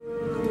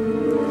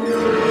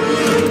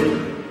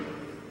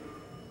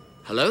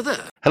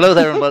Hello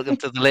there, and welcome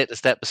to the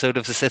latest episode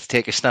of the Sith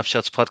Taker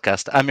Snapshots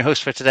podcast. I'm your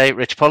host for today,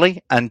 Rich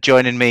Polly, and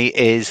joining me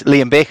is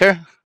Liam Baker.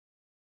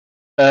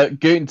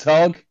 Guten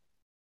Tag.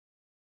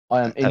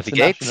 I am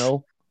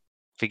international.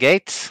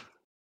 Gates.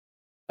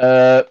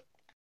 Adieu.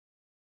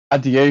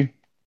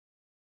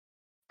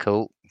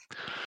 Cool.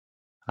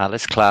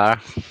 Alles klar.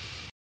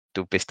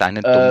 Du bist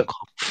einen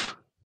Dummkopf.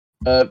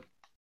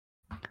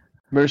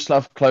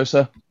 Miroslav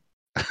closer.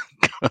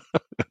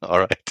 All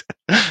right.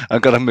 I'm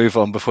going to move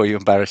on before you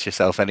embarrass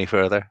yourself any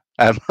further.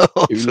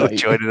 Also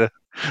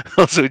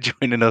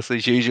joining us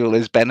as usual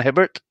is Ben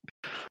Hibbert.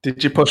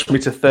 Did you push me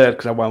to third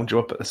because I wound you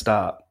up at the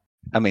start?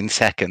 I mean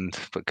second,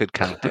 but good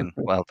counting.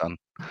 Well done.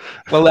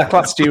 Well, I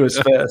classed you as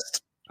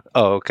first.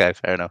 Oh, okay,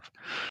 fair enough.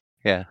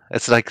 Yeah,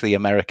 it's like the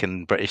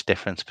American-British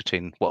difference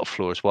between what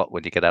floor's what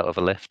when you get out of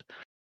a lift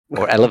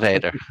or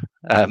elevator.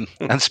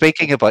 And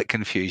speaking about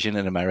confusion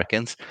in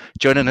Americans,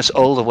 joining us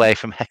all the way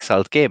from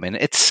Hexiled Gaming,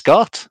 it's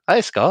Scott. Hi,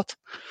 Scott.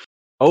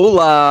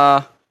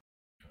 Hola.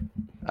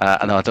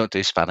 No, I don't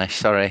do Spanish.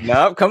 Sorry.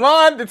 No, come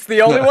on. It's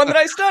the only one that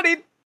I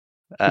studied.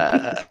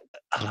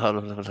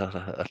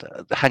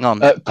 Hang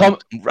on.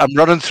 I'm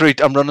running through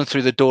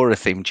the Dora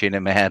theme tune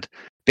in my head.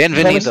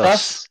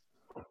 Bienvenidos.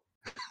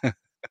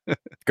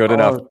 Good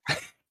enough.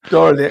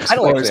 Dora the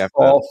Explorer is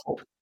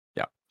awful.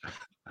 Yeah.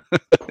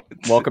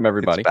 Welcome,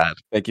 everybody.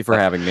 Thank you for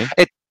having me.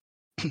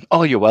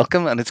 Oh, you're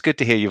welcome, and it's good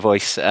to hear your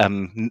voice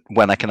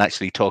when I can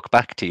actually talk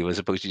back to you, as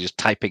opposed to just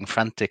typing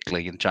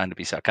frantically and trying to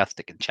be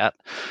sarcastic in chat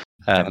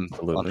on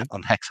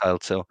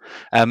Hexiled. So,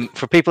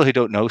 for people who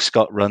don't know,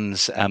 Scott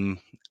runs,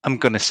 I'm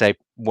going to say,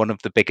 one of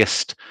the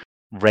biggest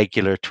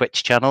regular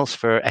Twitch channels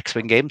for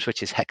X-Wing games,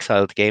 which is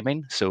Hexiled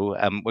Gaming. So,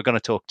 we're going to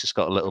talk to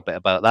Scott a little bit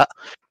about that.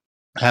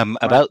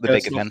 About the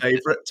big event.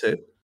 Favorite too.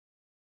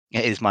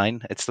 It is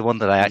mine. It's the one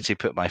that I actually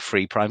put my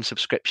free Prime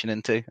subscription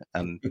into,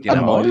 and you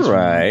know, all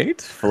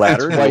right,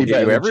 flattered will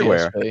get you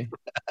everywhere.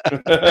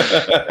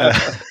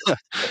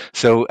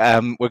 So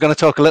we're going to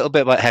talk a little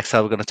bit about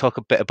Hexiled. We're going to talk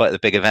a bit about the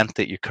big event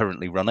that you're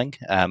currently running,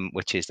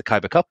 which is the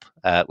Kyber Cup,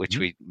 which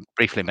we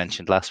briefly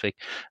mentioned last week.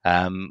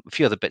 A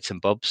few other bits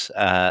and bobs,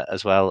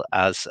 as well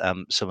as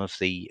some of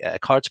the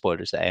card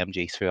spoilers that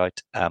AMG threw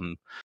out.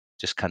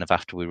 Just kind of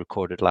after we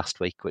recorded last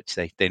week, which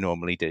they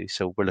normally do.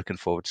 So we're looking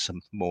forward to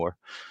some more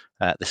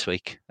this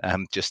week,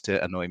 just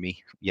to annoy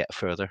me yet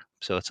further.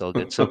 So it's all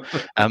good. So,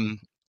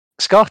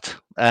 Scott,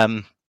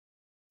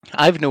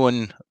 I've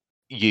known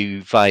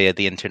you via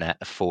the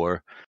internet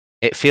for,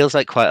 it feels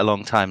like quite a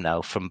long time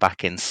now, from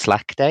back in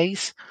Slack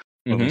days,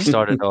 when we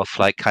started off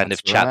like kind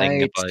of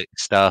chatting about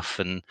stuff,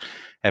 and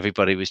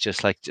everybody was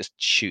just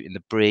shooting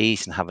the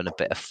breeze and having a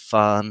bit of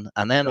fun.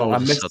 And then all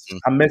of a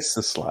sudden, I miss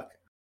the Slack.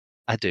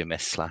 I do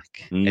miss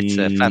Slack.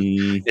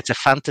 It's a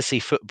fantasy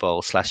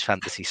football /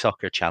 fantasy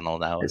soccer channel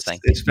now. I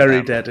think it's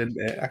very dead, isn't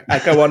it? I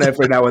go on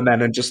every now and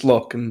then and just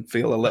look and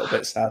feel a little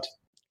bit sad.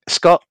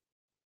 Scott,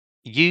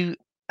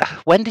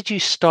 when did you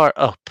start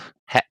up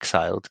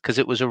Hexiled? Because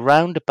it was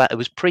it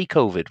was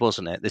pre-COVID,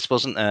 wasn't it? This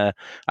wasn't a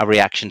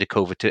reaction to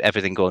COVID, to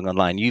everything going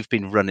online. You've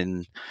been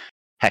running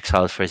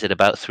Hexiled for, is it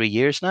about 3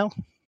 years now?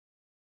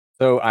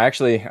 So I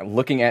actually,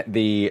 looking at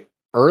the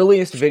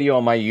earliest video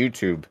on my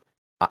YouTube,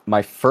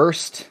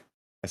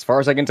 as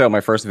far as I can tell,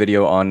 my first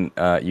video on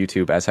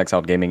YouTube as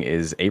Hexiled Gaming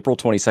is April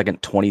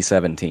 22nd,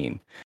 2017.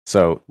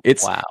 So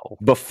it's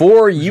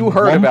before you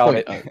heard about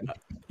it.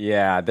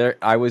 Yeah,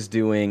 I was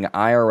doing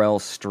IRL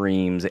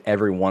streams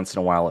every once in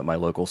a while at my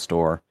local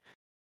store.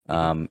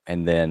 And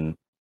then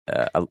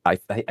I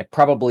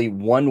probably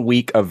 1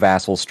 week of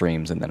Vassal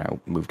streams, and then I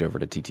moved over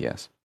to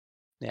TTS.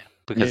 Yeah,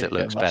 because it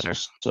looks better.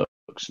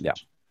 Yeah.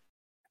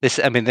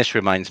 This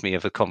reminds me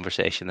of a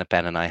conversation that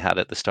Ben and I had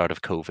at the start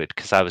of COVID,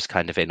 because I was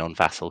kind of in on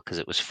Vassal because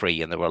it was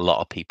free and there were a lot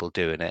of people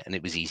doing it and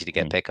it was easy to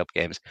get pickup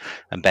games.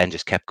 And Ben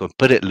just kept going,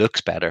 but it looks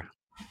better.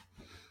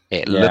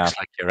 It looks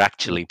like you're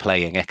actually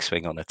playing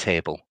X-Wing on a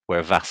table,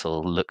 where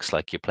Vassal looks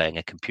like you're playing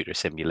a computer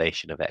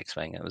simulation of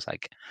X-Wing. It was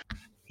like,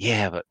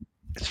 yeah, but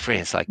it's free.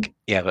 It's like,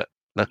 yeah, but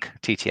look,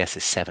 TTS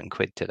is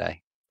 £7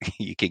 today.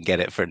 You can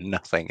get it for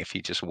nothing if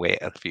you just wait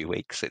a few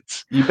weeks.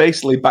 You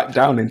basically backed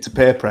down into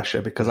peer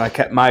pressure because I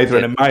kept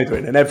mithering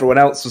and everyone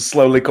else was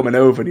slowly coming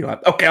over, and you're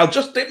like, okay, I'll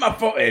just dip my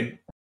foot in.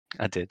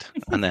 I did,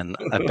 and then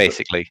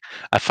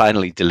I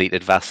finally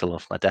deleted Vassal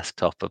off my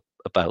desktop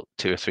about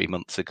 2 or 3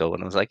 months ago,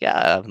 and I was like,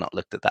 yeah, I've not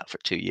looked at that for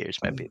 2 years.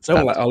 Maybe it's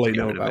don't let Ollie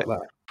know about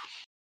that.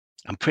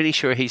 I'm pretty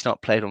sure he's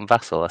not played on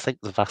Vassal. I think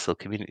the Vassal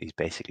community's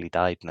basically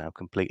died now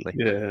completely.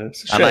 Yeah,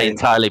 and I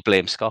entirely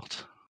blame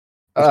Scott.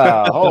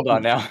 Hold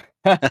on now.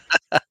 Go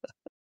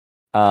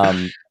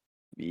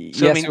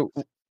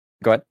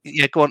ahead.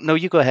 Yeah, go on. No,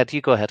 you go ahead.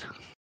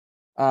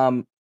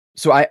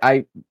 So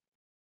I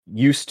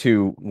used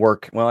to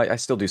work. Well, I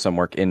still do some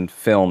work in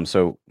film.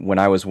 So when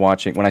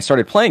I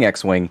started playing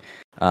X-Wing,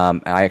 I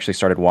actually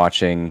started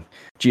watching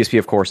GSP,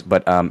 of course.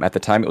 But at the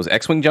time, it was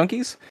X-Wing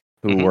Junkies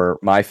who were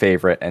my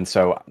favorite. And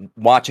so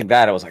watching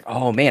that, I was like,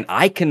 oh man,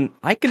 I can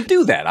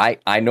do that.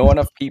 I know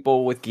enough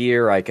people with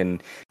gear. I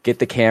can get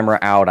the camera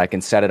out. I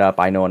can set it up.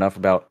 I know enough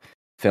about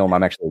film.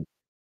 I'm actually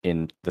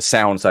in the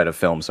sound side of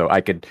film, so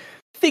I could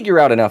figure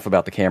out enough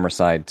about the camera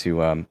side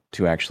to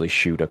actually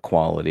shoot a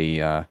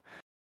quality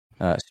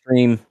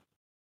stream.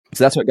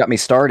 So that's what got me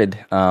started.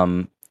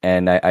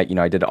 And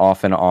I did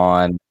off and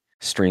on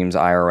streams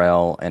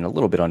IRL and a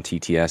little bit on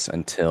TTS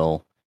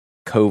until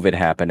COVID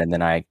happened, and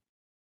then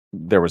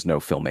there was no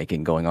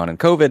filmmaking going on in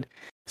COVID,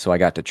 so I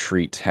got to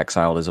treat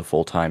Hexiled as a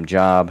full-time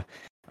job.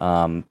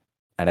 And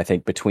I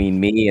think between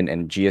me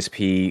and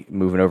GSP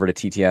moving over to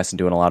TTS and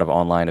doing a lot of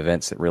online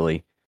events, that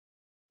really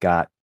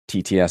got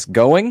TTS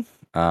going.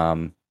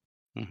 And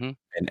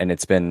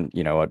it's been,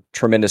 a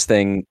tremendous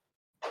thing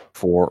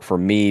for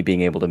me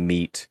being able to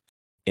meet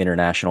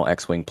international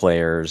X-Wing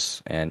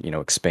players and,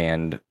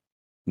 expand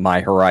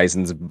my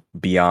horizons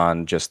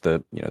beyond just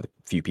the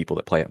few people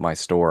that play at my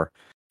store.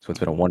 So it's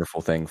been a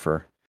wonderful thing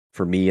for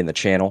me and the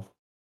channel.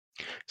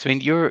 So I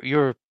mean,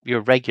 your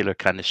regular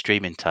kind of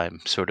streaming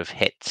time sort of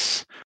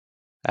hits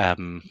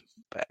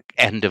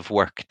end of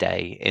work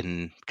day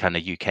in kind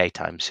of UK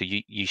time. So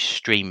you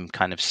stream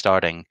kind of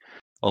starting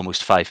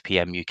almost 5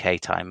 p.m. UK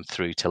time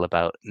through till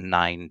about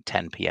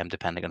 9-10 p.m.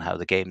 depending on how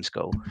the games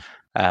go.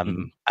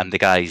 And the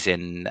guys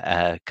in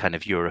kind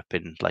of Europe,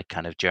 in like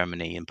kind of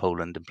Germany and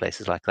Poland and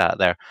places like that,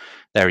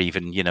 they're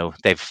even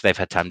they've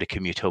had time to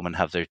commute home and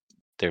have their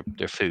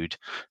food,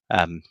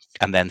 and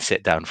then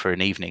sit down for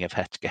an evening of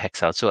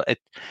Hexiled. So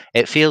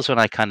it feels, when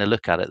I kind of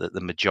look at it, that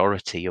the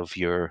majority of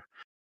your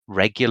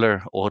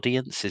regular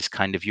audience is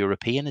kind of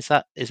European. Is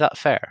that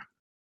fair?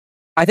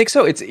 I think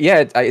so.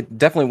 It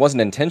definitely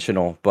wasn't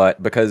intentional,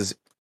 but because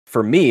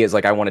for me, it's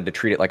like I wanted to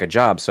treat it like a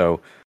job.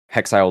 So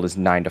Hexiled is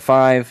 9 to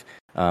 5.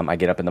 I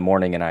get up in the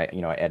morning and I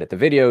edit the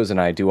videos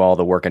and I do all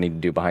the work I need to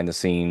do behind the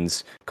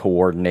scenes,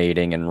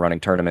 coordinating and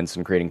running tournaments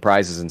and creating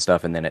prizes and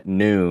stuff. And then at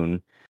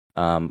noon,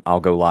 I'll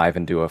go live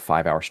and do a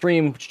 5-hour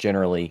stream, which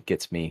generally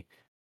gets me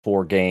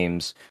 4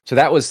 games. So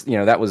that was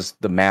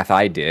the math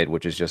I did,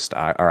 which is just,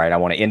 all right, I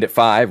want to end at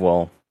 5.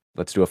 Well,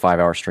 let's do a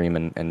 5-hour stream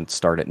and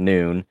start at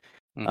noon.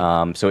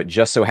 So it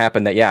just so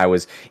happened that, I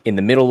was in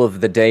the middle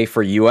of the day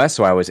for US,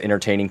 so I was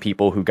entertaining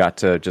people who got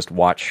to just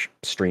watch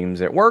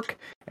streams at work,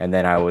 and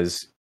then I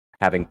was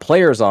having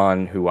players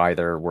on who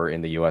either were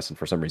in the US and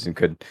for some reason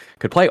could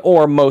play,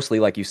 or mostly,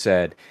 like you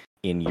said,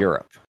 in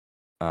Europe.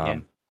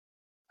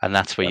 And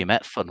that's where you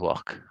met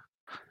Funwalk.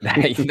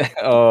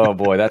 Oh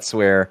boy, that's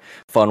where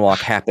Funwalk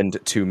happened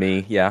to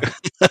me. Yeah.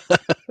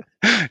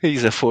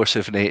 He's a force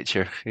of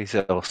nature. He's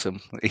awesome.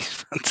 He's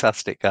a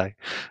fantastic guy.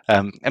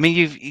 I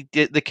mean,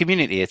 the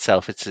community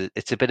itself. It's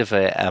a bit of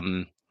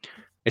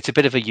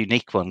a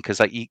unique one, because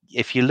like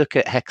if you look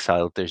at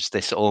Hexiled, there's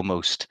this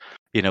almost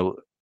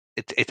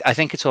I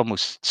think it's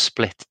almost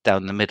split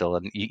down the middle,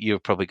 and you're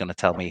probably going to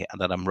tell me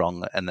that I'm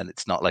wrong, and then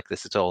it's not like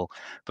this at all.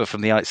 But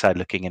from the outside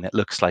looking in, it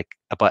looks like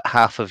about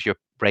half of your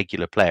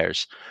regular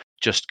players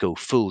just go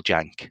full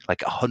jank, like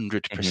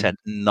 100%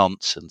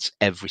 nonsense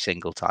every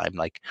single time.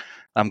 Like,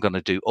 I'm going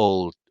to do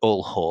all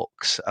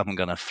hawks. I'm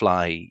going to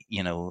fly,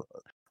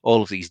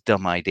 all of these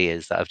dumb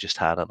ideas that I've just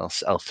had, and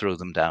I'll throw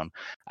them down.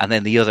 And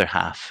then the other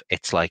half,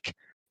 it's like,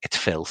 it's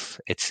filth.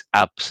 It's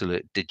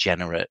absolute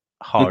degenerate,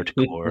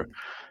 hardcore,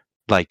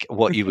 like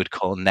what you would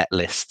call net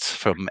lists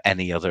from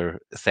any other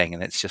thing.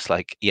 And it's just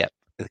like,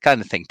 the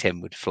kind of thing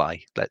Tim would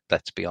fly.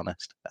 Let's be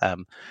honest. I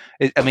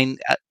mean,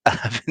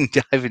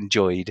 I've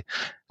enjoyed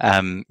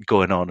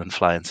going on and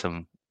flying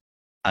some,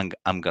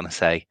 I'm going to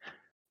say,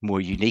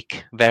 more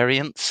unique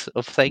variants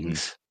of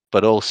things.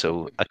 But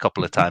also a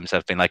couple of times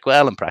I've been like,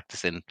 well, I'm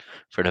practicing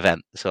for an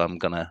event, so I'm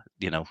gonna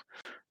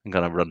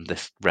run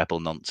this rebel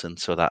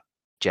nonsense or that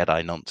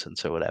Jedi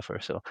nonsense or whatever.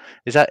 So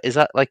is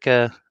that like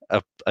a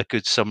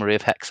good summary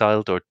of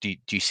Hexiled, or do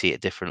you see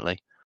it differently?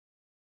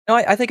 No,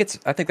 I think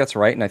that's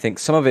right, and I think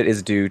some of it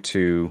is due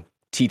to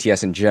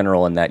TTS in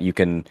general, in that you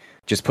can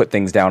just put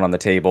things down on the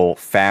table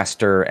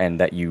faster, and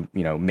that you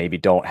maybe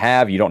don't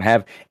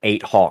have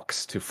 8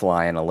 hawks to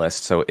fly in a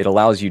list, so it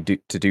allows you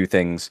to do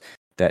things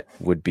that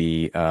would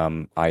be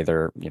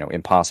either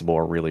impossible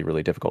or really,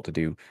 really difficult to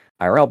do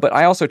IRL. But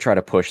I also try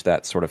to push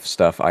that sort of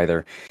stuff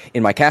either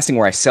in my casting,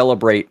 where I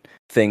celebrate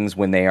things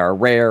when they are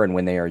rare and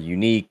when they are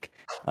unique,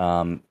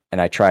 and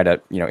I try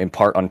to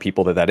impart on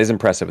people that is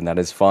impressive and that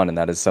is fun and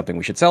that is something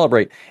we should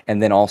celebrate.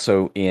 And then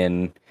also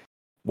in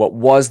what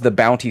was the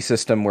bounty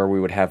system, where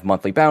we would have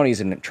monthly bounties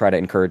and try to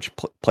encourage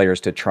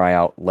players to try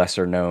out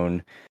lesser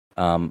known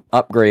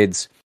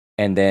upgrades.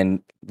 And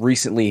then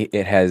recently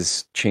it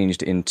has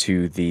changed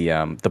into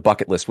the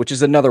bucket list, which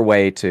is another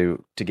way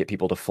to get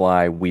people to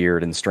fly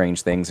weird and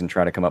strange things and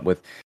try to come up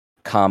with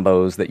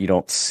combos that you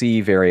don't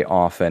see very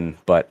often.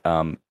 But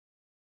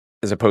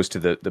as opposed to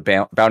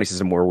the bounty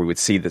system, where we would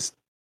see this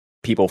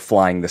people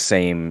flying the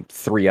same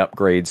 3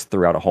 upgrades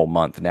throughout a whole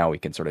month, now we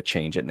can sort of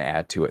change it and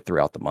add to it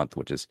throughout the month,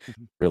 which has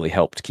really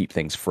helped keep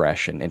things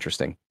fresh and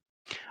interesting.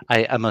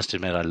 I must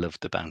admit, I love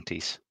the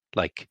bounties.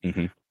 Like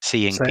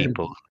seeing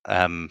people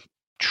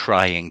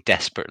trying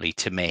desperately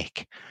to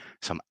make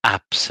some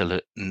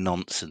absolute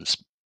nonsense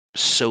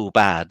so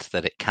bad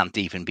that it can't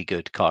even be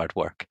good card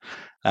work.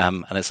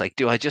 And it's like,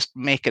 do I just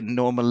make a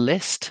normal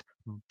list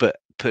but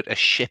put a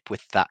ship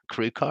with that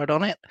crew card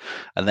on it.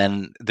 And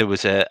then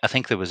I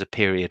think there was a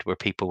period where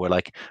people were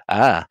like,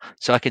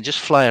 so I can just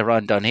fly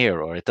around down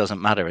here, or it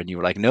doesn't matter. And you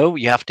were like, no,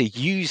 you have to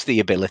use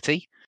the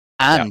ability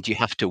and you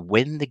have to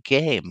win the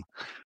game.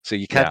 So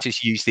you can't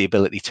just use the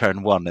ability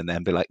turn one and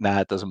then be like,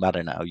 nah, it doesn't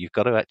matter now. You've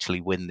got to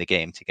actually win the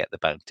game to get the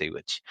bounty,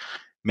 which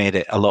made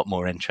it a lot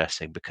more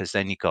interesting, because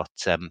then you got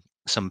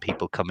some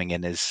people coming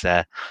in as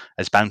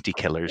bounty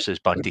killers, as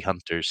bounty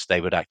hunters.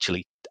 They would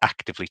actually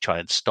actively try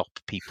and stop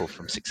people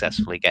from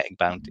successfully getting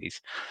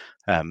bounties.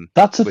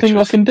 That's a thing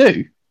I can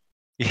do.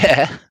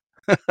 Yeah.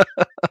 I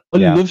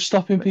love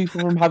stopping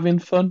people from having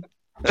fun.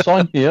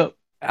 Sign me up.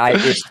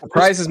 It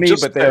surprises me,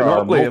 but there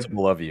are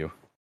multiple of you.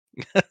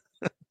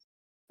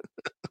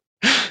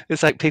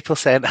 It's like people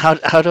saying,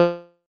 how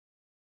do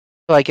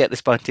I get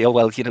this bounty? Oh,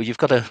 well, you've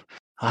got to...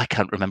 I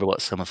can't remember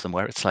what some of them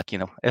were. It's like,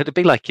 it'd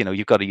be like,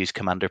 you've got to use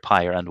Commander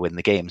Pyre and win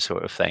the game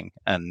sort of thing.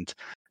 And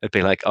it'd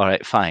be like, all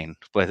right, fine.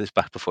 But this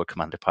back before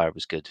Commander Pyre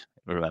was good,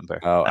 remember?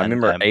 Oh, I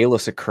remember Ayla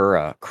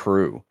Sakura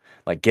crew.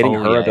 Like getting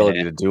her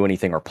ability to do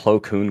anything, or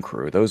Plo Koon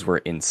crew. Those were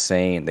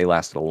insane. They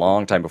lasted a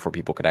long time before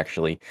people could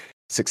actually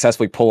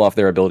successfully pull off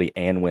their ability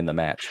and win the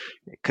match.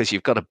 Because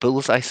you've got to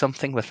bullseye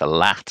something with a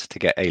lat to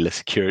get Ayla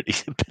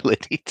Security's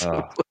ability to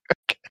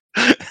work.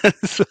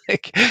 It's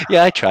like,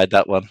 I tried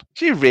that one.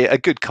 A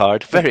good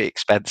card, very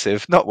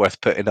expensive, not worth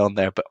putting on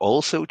there, but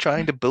also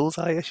trying to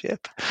bullseye a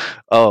ship.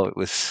 It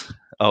was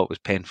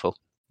painful.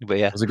 But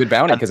yeah, it was a good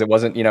bounty, because it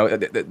wasn't,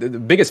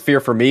 the biggest fear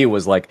for me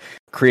was like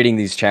creating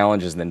these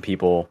challenges and then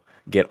people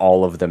get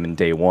all of them in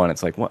day one.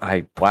 It's like,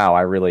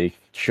 I really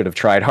should have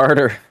tried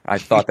harder. I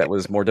thought that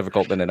was more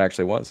difficult than it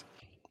actually was.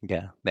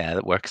 Yeah,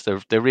 that works.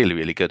 They're really,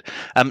 really good.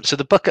 So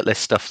the bucket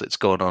list stuff that's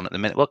going on at the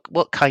minute,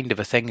 what kind of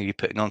a thing are you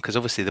putting on? Because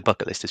obviously the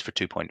bucket list is for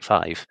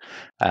 2.5.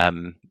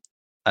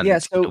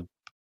 So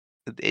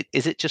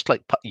is it just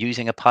like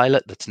using a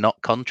pilot that's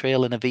not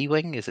Contrail in a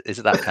V-Wing? Is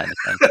it that kind of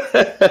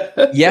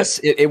thing? Yes,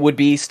 it would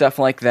be stuff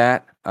like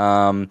that.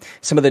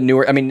 Some of the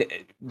newer,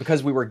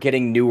 because we were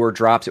getting newer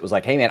drops, it was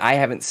like, hey man, I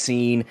haven't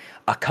seen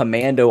a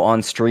commando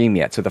on stream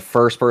yet. So the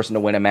first person to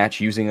win a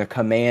match using a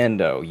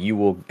commando, you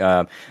will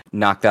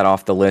knock that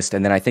off the list.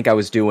 And then I think I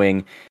was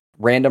doing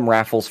random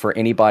raffles for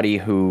anybody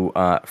who,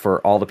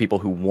 for all the people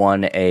who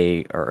won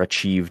or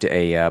achieved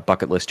a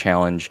bucket list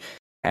challenge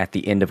at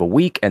the end of a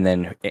week, and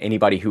then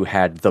anybody who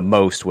had the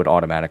most would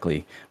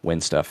automatically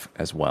win stuff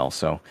as well.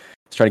 So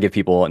let's try to give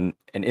people an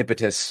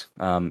impetus.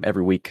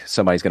 Every week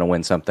somebody's going to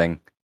win something.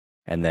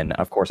 And then,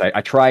 of course, I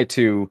try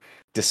to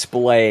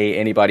display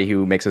anybody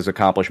who makes those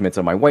accomplishments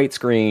on my white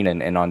screen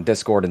and on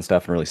Discord and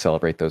stuff, and really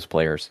celebrate those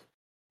players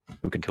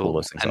who can pull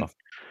those things off.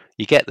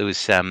 You get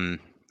those...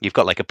 You've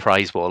got like a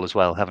prize wall as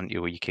well, haven't you?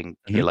 Where you can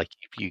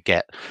you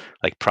get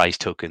like prize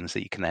tokens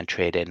that you can then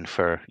trade in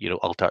for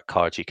alt art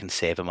cards. You can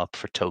save them up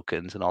for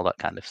tokens and all that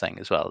kind of thing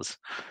as well.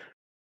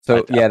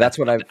 So that's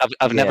what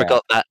I've never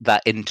got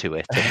that into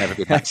it. I've never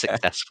been that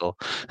successful.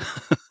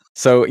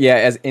 So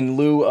as in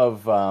lieu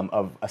of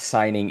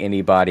assigning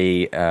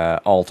anybody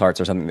alt arts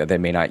or something that they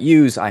may not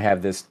use, I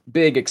have this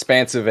big,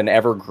 expansive, and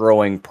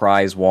ever-growing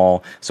prize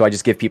wall. So I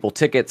just give people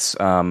tickets,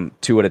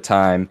 2 at a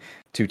time.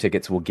 2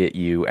 tickets will get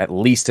you at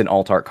least an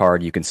alt art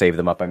card. You can save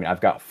them up. I've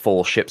got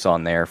full ships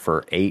on there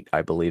for 8,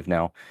 I believe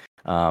now.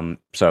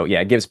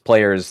 It gives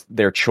players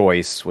their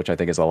choice, which I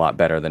think is a lot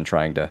better than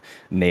trying to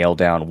nail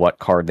down what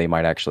card they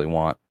might actually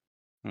want.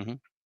 Mm-hmm.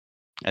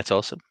 It's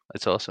awesome.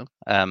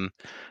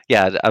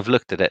 I've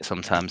looked at it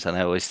sometimes, and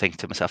I always think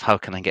to myself, how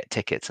can I get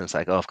tickets? And it's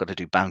like, I've got to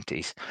do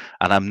bounties,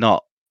 and I'm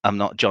not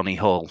Johnny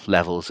Hall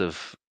levels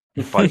of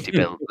bounty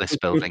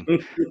list building.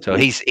 So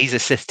he's a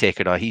Sith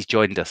taker now. He's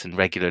joined us and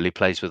regularly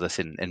plays with us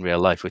in real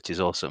life, which is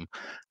awesome.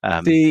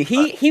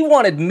 He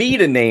wanted me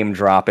to name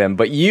drop him,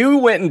 but you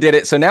went and did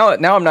it. So now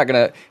I'm not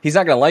gonna. He's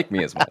not gonna like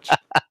me as much.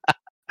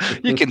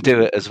 You can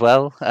do it as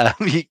well.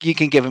 You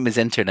can give him his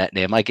internet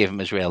name. I gave him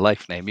his real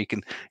life name. You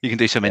can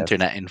do some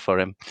interneting for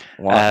him.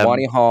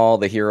 Wani Hall,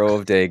 the hero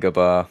of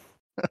Dagobah.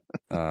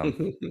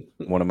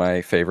 One of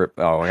my favorite.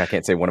 I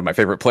can't say one of my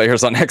favorite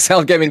players on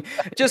Exiled Gaming.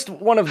 Just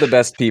one of the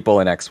best people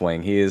in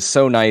X-Wing. He is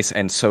so nice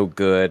and so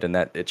good, and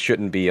that it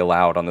shouldn't be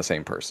allowed on the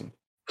same person.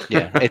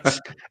 Yeah,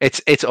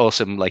 it's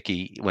awesome. Like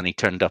when he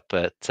turned up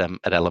at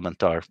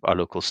Element, our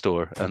local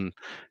store, and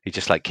he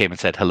just like came and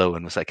said hello,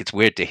 and was like, "It's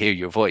weird to hear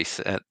your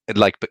voice,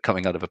 but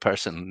coming out of a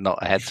person, not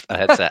a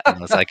headset." And I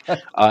was like, "All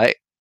right,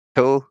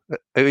 cool.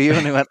 Who are you?"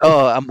 And he went,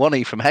 "Oh, I'm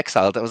Wani from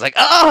Hexiled." I was like,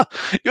 "Oh,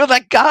 you're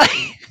that guy."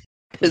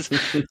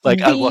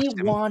 Like I watched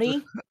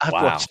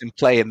him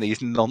play in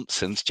these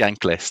nonsense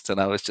jank lists,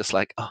 and I was just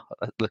like, "Oh,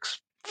 that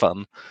looks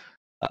fun.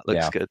 That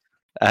looks good."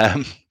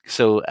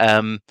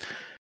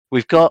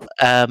 We've got.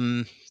 I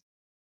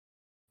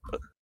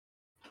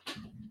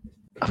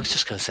was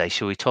just going to say,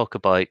 shall we talk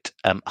about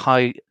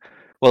how?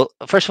 Well,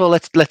 first of all,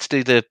 let's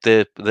do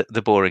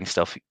the boring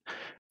stuff.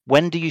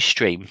 When do you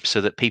stream so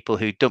that people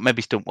who don't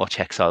watch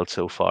Hexiled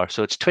so far?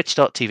 So it's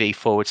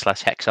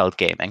twitch.tv/Hexiled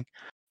Gaming.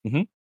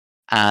 Mm-hmm.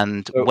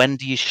 And when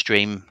do you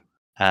stream?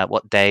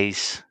 What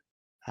days?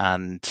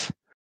 And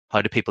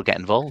how do people get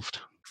involved?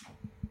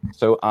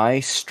 So I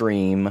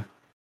stream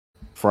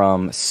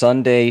from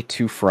Sunday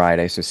to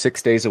Friday, so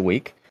 6 days a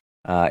week.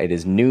 It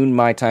is noon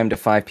my time to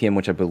 5 p.m.,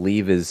 which I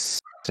believe is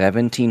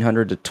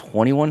 1700 to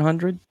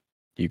 2100.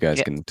 You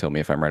guys can tell me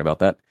if I'm right about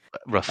that.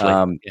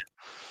 Roughly.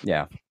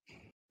 Yeah.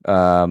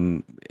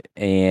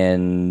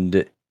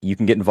 And you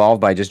can get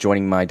involved by just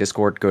joining my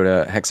Discord. Go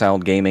to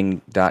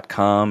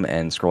hexiledgaming.com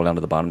and scroll down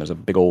to the bottom. There's a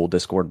big old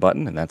Discord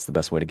button, and that's the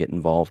best way to get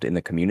involved in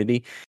the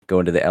community. Go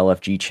into the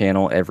LFG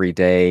channel every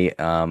day.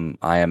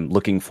 I am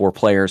looking for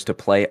players to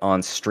play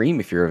on stream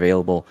if you're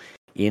available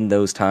in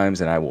those times,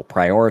 and I will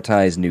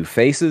prioritize new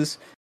faces.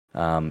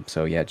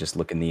 So yeah, just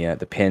look in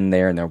the pin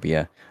there, and there'll be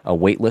a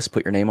wait list.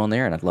 Put your name on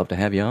there, and I'd love to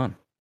have you on.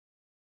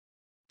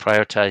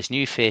 Prioritize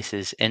new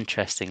faces,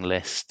 interesting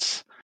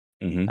lists,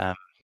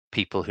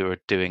 people who are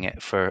doing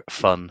it for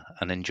fun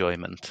and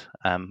enjoyment,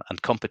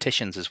 and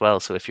competitions as well.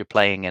 So if you're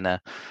playing in a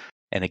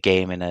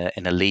game in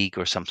a league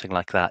or something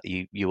like that,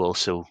 you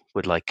also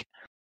would like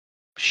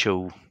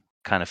show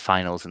kind of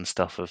finals and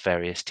stuff of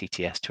various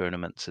TTS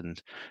tournaments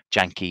and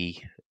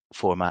janky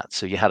formats.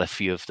 So you had a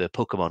few of the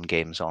Pokemon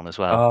games on as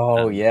well.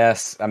 Oh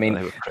yes, I mean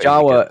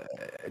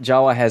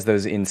Jawa has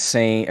those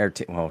insane,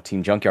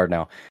 Team Junkyard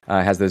now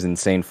has those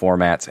insane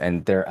formats,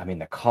 and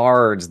the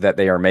cards that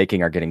they are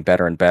making are getting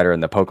better and better,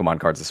 and the Pokemon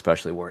cards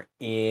especially were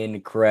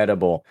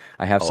incredible.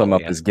 I have some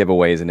up as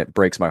giveaways, and it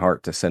breaks my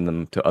heart to send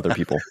them to other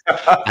people.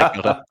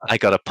 I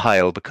got a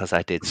pile because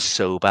I did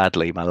so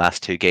badly my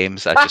last two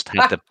games. I just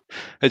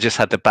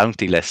had the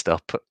bounty list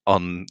up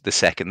on the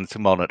second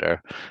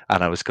monitor,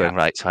 and I was going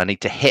right. So I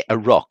need to hit a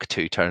rock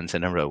 2 turns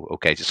in a row.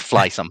 Okay, just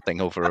fly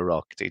something over a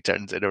rock 2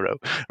 turns in a row.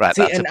 Right,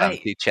 that's a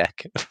bounty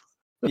check.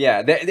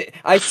 Yeah,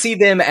 I see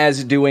them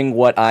as doing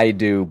what I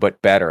do,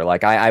 but better.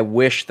 Like I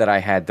wish that I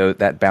had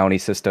that bounty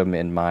system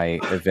in my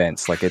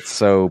events. Like it's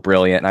so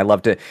brilliant, and I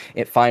love to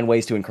find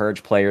ways to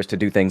encourage players to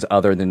do things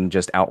other than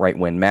just outright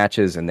win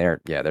matches. And they're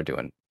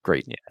doing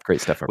great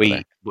stuff over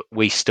there.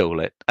 We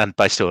stole it, and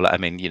by stole it I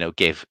mean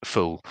gave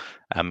full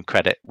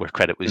credit where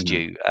credit was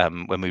due.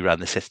 When we ran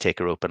the Sith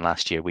Taker Open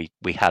last year, we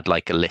had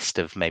like a list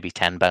of maybe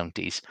 10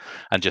 bounties,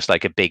 and just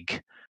like a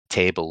big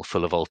table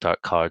full of alt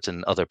art cards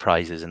and other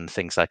prizes and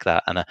things like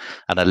that, and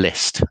a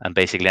list. And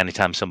basically,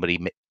 anytime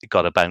somebody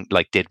got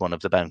did one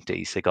of the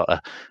bounties, they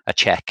got a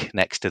check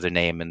next to their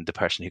name, and the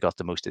person who got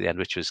the most at the end,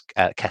 which was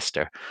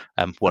Kester,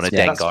 won a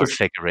Dengar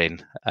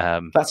figurine.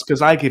 That's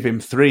because I give him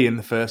 3 in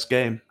the first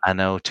game. I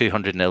know,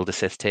 200-0 the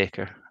Sith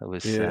Taker. It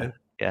was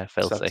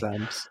filthy.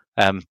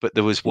 But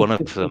there was one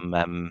of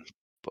them.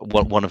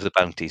 One of the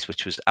bounties,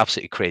 which was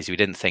absolutely crazy, we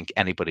didn't think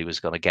anybody was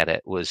going to get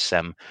it, was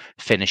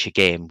finish a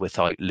game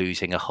without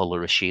losing a hull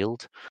or a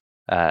shield.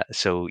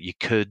 So you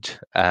could,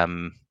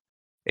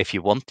 if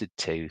you wanted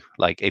to,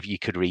 like if you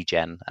could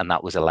regen, and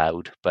that was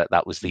allowed, but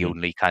that was the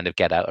only kind of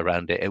get out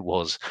around it. It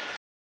was,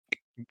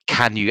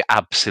 can you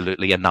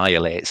absolutely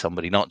annihilate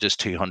somebody, not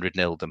just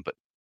 200-0 them,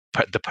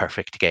 but the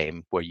perfect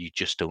game where you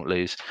just don't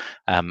lose.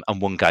 And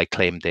one guy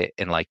claimed it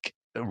in like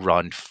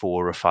round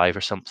 4 or 5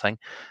 or something.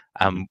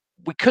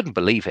 We couldn't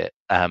believe it.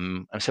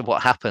 I said,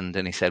 what happened?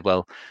 And he said,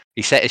 well,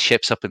 he set his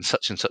ships up in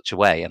such and such a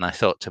way. And I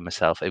thought to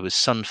myself, it was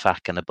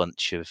Sunfac and a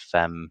bunch of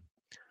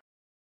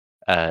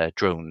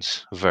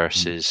drones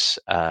versus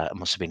it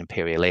must have been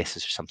Imperial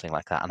Aces or something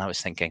like that. And I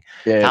was thinking,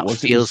 that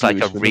feels like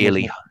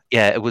Lewis,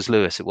 it was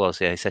Lewis. It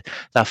was. Yeah, he said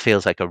that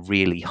feels like a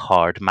really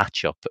hard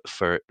matchup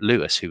for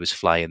Lewis, who was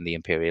flying the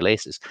Imperial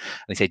Aces.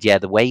 And he said, yeah,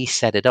 the way he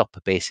set it up,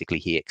 basically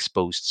he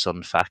exposed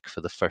Sunfac for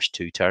the first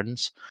 2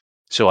 turns.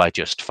 So I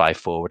just 5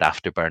 forward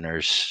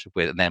afterburners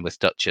and then with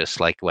Duchess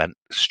went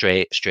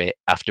straight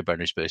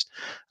afterburners boost.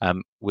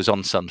 Was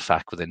on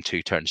Sunfac within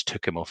 2 turns,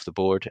 took him off the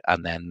board,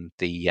 and then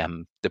the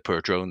poor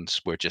drones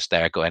were just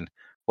there going,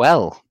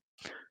 well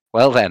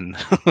then,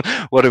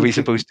 what are we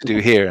supposed to do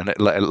here? And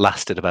it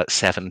lasted about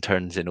 7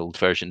 turns in old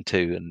version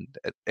 2, and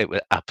it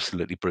was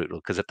absolutely brutal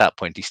because at that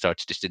point he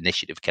started just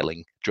initiative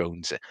killing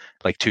drones,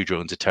 like 2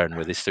 drones a turn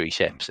with his 3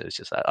 ships. It was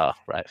just like,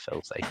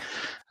 filthy.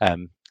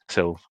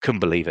 So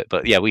couldn't believe it,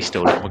 but yeah, we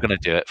stole it. We're going to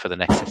do it for the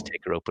next Sith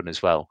Taker Open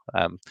as well.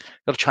 Got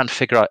to try and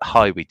figure out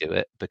how we do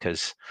it,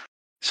 because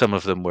some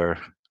of them were,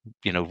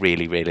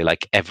 really, really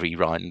like every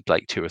round,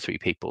 like 2 or 3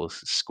 people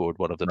scored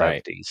one of the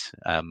bounties,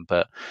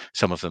 but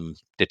some of them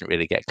didn't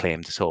really get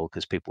claimed at all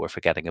because people were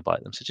forgetting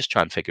about them. So just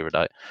try and figure it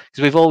out,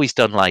 because we've always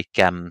done like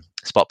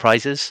spot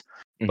prizes.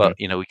 But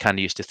we kind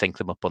of used to think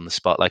them up on the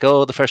spot, like,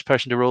 the first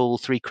person to roll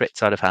 3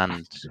 crits out of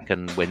hand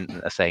can win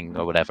a thing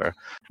or whatever.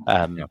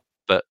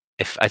 But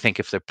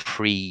if they're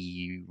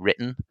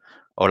pre-written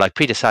or like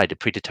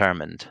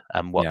predetermined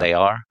what they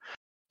are,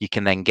 you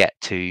can then get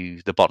to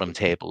the bottom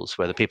tables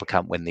where the people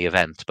can't win the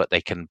event, but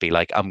they can be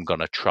like, I'm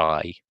gonna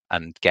try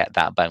and get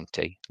that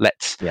bounty.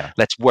 Let's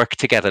work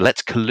together.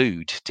 Let's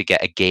collude to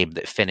get a game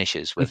that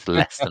finishes with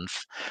less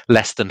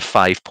than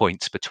 5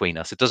 points between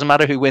us. It doesn't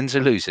matter who wins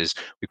or loses.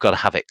 We've got to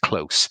have it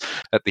close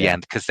at the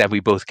end, because then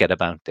we both get a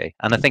bounty.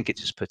 And I think it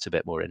just puts a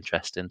bit more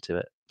interest into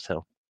it.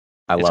 So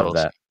I love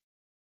that.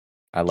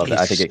 I love that.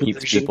 I think it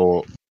keeps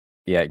people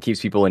it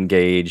keeps people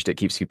engaged. It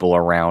keeps people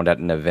around at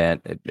an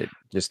event.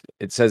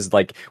 It says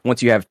like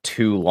once you have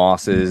 2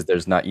 losses,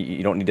 there's not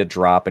you don't need to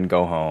drop and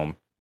go home.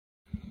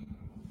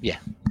 Yeah.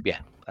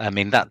 I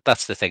mean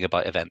that's the thing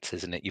about events,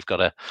 isn't it? You've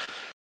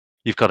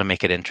got to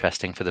make it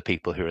interesting for the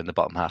people who are in the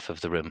bottom half of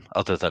the room.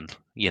 Other than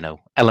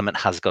Element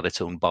has got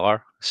its own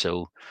bar,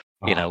 so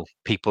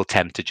people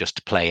tend to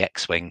just play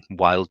X-Wing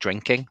while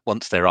drinking.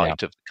 Once they're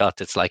out of the cut,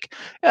 it's like,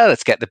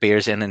 let's get the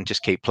beers in and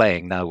just keep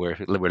playing. Now we're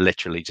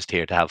literally just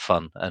here to have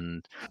fun,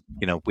 and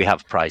we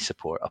have prize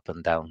support up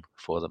and down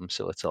for them.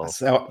 So it's all.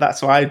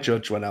 That's why I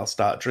judge when I'll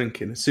start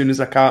drinking. As soon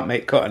as I can't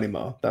make cut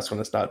anymore, that's when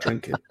I start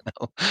drinking.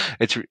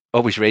 It's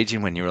always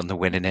raging when you're on the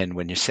winning end,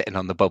 when you're sitting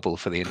on the bubble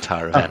for the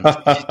entire event.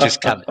 You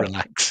just can't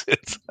relax.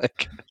 It's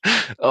like,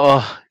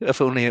 oh,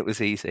 if only it was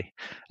easy.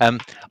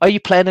 Are you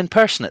playing in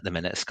person at the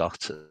minute,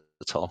 Scott?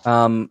 At all?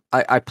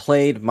 I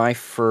played my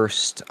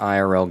first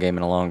IRL game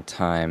in a long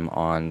time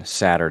on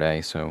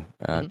Saturday, so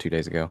 2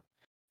 days ago.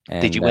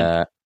 And, did you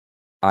win?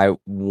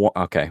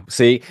 Okay.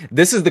 See,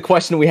 this is the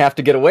question we have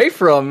to get away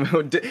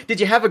from. Did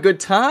you have a good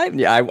time?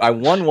 Yeah, I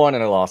won one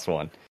and I lost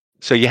one.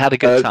 So you had a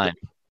good time.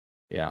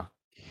 Yeah.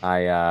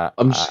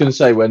 I'm just gonna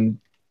say, when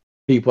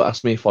people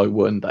ask me if I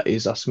won, that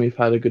is asking me if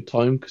I had a good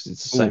time, because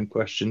it's the same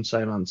question,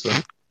 same answer.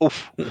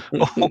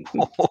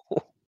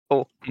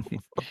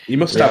 You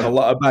must have a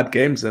lot of bad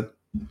games then.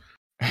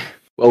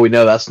 Well, we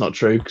know that's not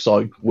true, because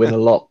I win a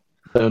lot,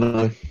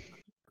 don't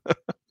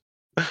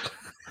I?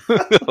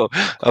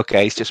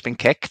 Okay, he's just been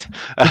kicked.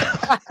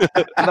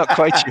 Not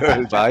quite sure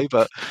who by,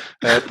 but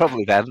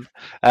probably then.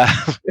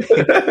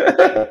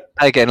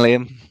 Again,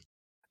 Liam.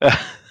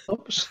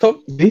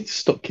 You need to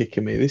stop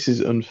kicking me. This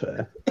is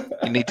unfair.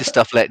 You need to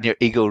stop letting your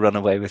ego run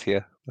away with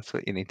you. That's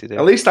what you need to do.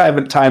 At least I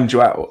haven't timed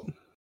you out.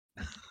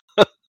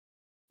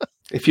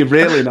 If you're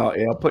really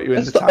naughty, I'll put you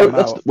in the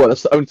timeout.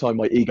 That's the only time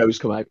my ego's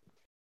come out.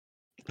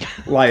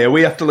 Liar,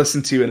 we have to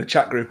listen to you in a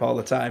chat group all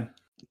the time.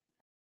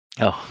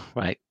 Oh,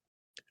 right.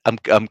 I'm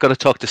going to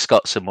talk to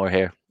Scott some more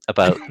here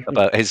about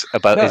his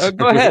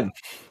go ahead.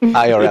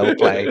 IRL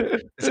play.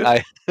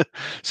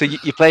 So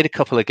you played a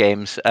couple of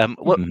games.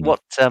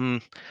 What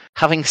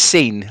having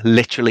seen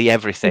literally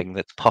everything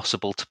that's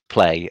possible to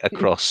play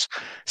across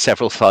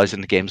several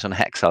thousand games on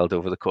Hexiled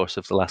over the course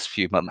of the last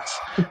few months,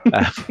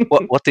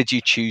 what did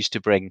you choose to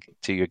bring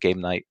to your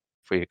game night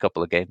for your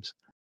couple of games?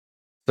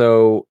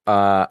 So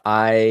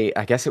I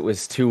guess it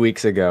was 2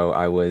 weeks ago.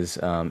 I was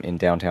in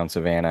downtown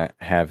Savannah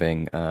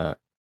having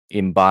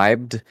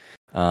imbibed.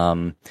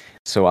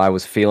 So I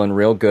was feeling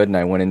real good, and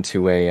I went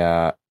into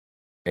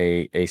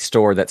a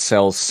store that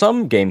sells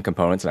some game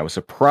components, and I was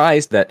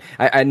surprised that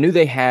I knew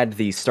they had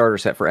the starter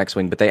set for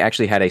X-Wing, but they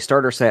actually had a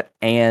starter set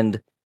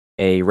and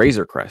a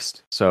Razor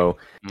Crest. So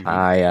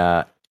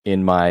I,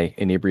 in my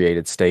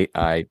inebriated state,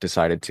 I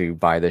decided to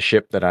buy the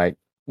ship that I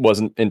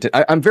wasn't into.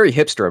 I'm very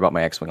hipster about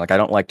my X-Wing. Like, I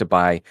don't like to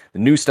buy the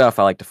new stuff.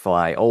 I like to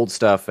fly old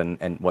stuff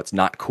and what's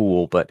not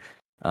cool, but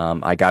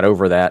I got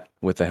over that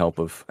with the help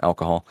of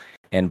alcohol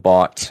and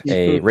bought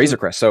a Razor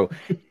Crest. So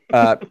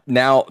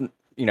now,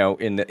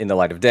 in the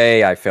light of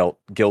day, I felt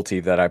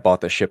guilty that I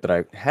bought the ship that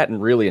I hadn't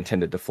really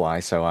intended to fly.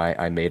 So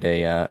I made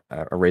a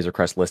Razor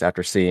Crest list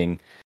after seeing,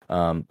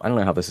 I don't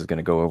know how this is going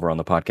to go over on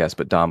the podcast,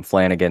 but Dom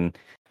Flanagan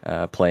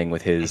playing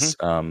with his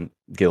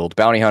guild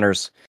bounty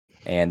hunters.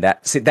 And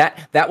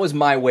that was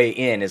my way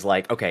in, is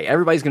like, okay,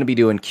 everybody's going to be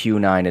doing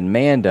Q9 and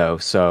Mando,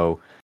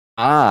 so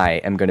I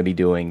am going to be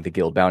doing the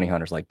guild bounty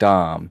hunters like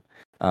Dom.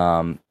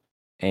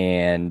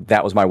 And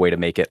that was my way to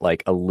make it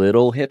like a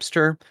little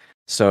hipster.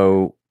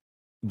 So,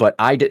 but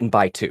I didn't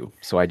buy 2,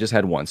 so I just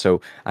had 1.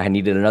 So I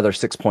needed another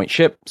 6-point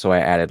ship, so I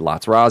added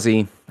Lots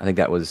Razi. I think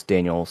that was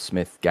Daniel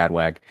Smith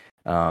Gadwag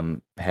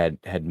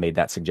had made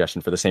that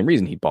suggestion for the same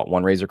reason. He bought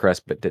 1 Razor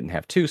Crest but didn't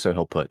have 2, so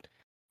he'll put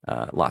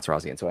Lots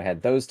Razi in. So I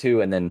had those 2,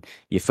 and then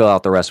you fill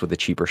out the rest with the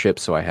cheaper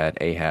ships. So I had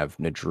Ahav,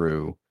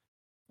 Nadru,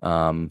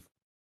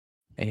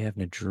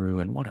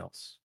 and what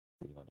else?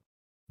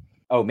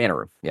 Oh,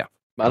 Manaroo, yeah.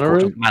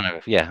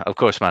 Manaroo, yeah, of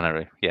course,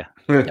 Manaroo, yeah.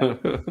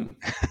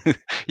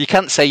 You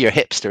can't say you're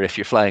hipster if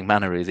you're flying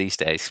Manaroo these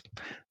days.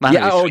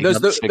 Manaroo,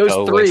 those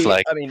 3.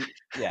 Like... I mean,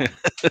 yeah.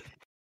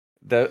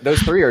 Those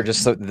 3 are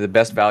just the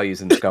best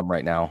values in Scum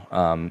right now.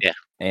 Yeah.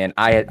 And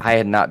I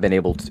had not been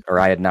able to, or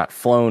I had not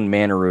flown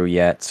Manaroo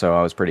yet, so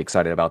I was pretty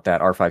excited about that.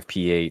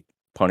 R5P8,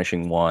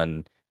 Punishing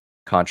 1,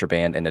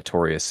 Contraband, and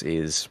Notorious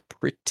is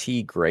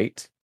pretty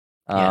great.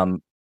 Yeah.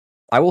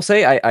 I will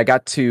say I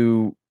got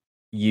to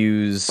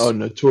use... Oh,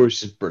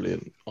 Notorious is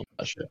brilliant on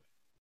that ship.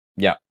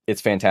 Yeah,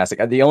 it's fantastic.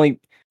 I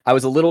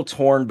was a little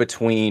torn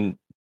between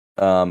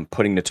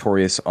putting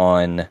Notorious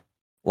on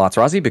Lots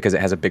Razi because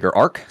it has a bigger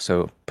arc,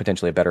 so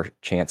potentially a better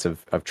chance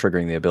of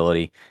triggering the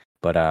ability.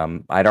 But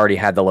I'd already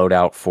had the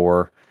loadout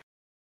for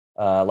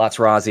Lots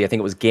Razi. I think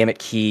it was Gamut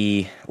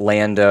Key,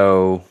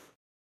 Lando,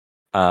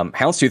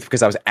 Houndstooth,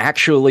 because I was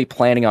actually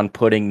planning on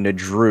putting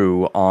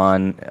Nadru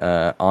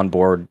on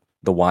board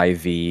the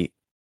YV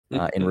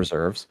in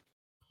reserves.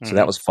 So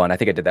that was fun. I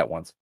think I did that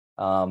once.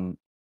 And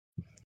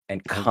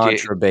and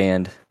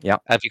contraband. Yeah.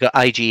 Have you got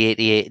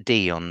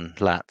IG88D on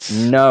Lats?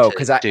 No,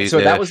 because that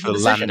was the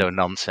decision. Lando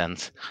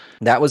nonsense.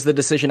 That was the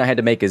decision I had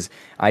to make: is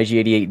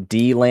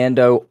IG88D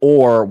Lando,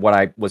 or what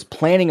I was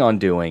planning on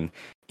doing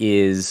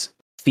is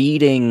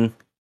feeding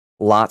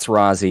Lats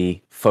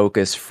Razi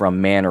focus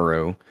from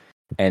Manaru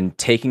and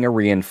taking a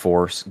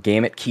reinforce,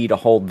 Gamut Key to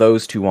hold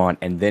those two on,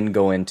 and then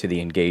go into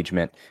the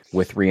engagement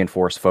with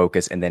reinforce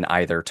focus, and then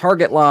either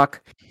target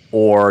lock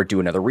or do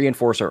another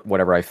reinforce or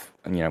whatever I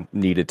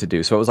needed to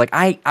do. So it was like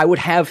I would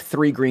have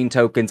 3 green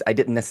tokens. I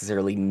didn't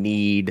necessarily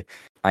need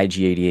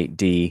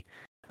IG88D.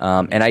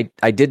 And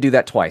I did do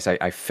that twice.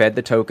 I fed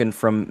the token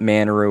from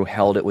Manaru,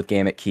 held it with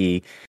Gamut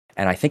Key,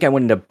 and I think I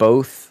went into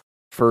both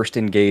first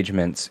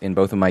engagements in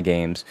both of my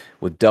games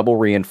with double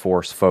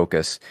reinforce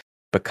focus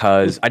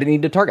because I didn't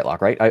need to target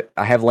lock, right?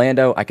 I have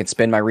Lando. I can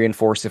spend my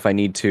reinforce if I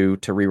need to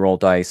reroll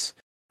dice.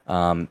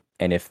 And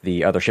if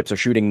the other ships are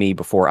shooting me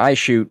before I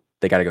shoot,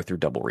 they got to go through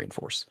double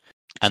reinforce.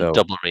 And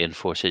double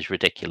reinforce is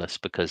ridiculous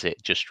because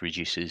it just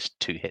reduces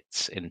 2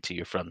 hits into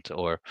your front,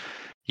 or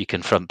you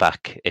can front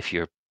back if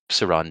you're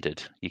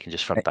surrounded. You can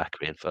just front back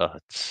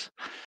reinforce.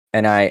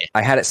 And I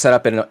had it set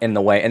up in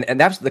the way, and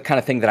that's the kind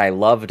of thing that I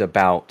loved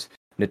about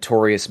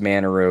Notorious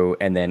Manaru,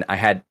 and then I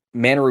had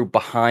Manaru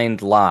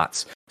behind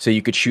Lats, so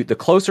you could shoot the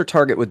closer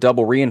target with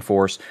double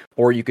reinforce,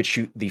 or you could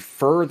shoot the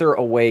further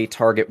away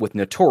target with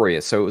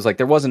Notorious. So it was like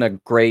there wasn't a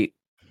great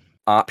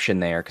option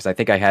there because I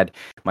think I had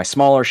my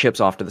smaller ships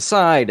off to the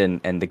side,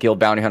 and the Guild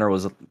Bounty Hunter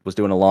was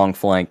doing a long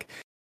flank.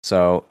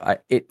 So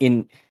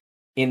in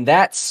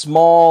that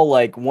small,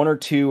 like 1 or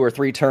 2 or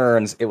 3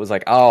 turns, it was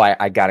like, oh,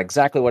 I got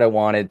exactly what I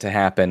wanted to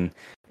happen.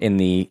 In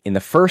the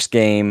first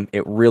game,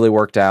 it really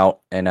worked out,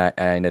 and I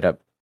ended up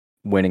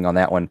winning on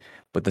that one.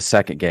 But the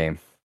second game,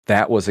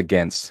 that was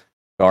against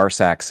Gar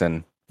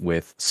Saxon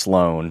with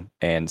Sloan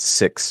and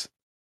 6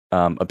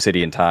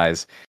 Obsidian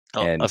Ties,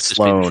 and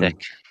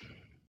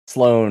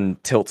Sloan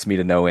tilts me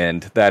to no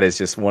end. That is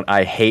just one.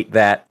 I hate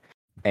that.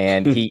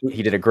 And he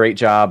did a great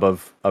job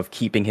of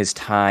keeping his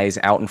ties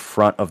out in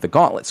front of the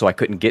gauntlet, so I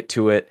couldn't get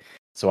to it.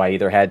 So I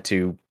either had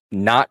to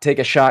not take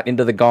a shot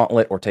into the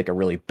gauntlet, or take a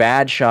really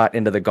bad shot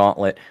into the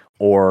gauntlet,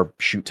 or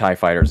shoot TIE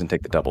fighters and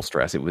take the double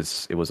stress. It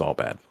was all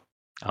bad.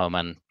 Oh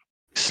man,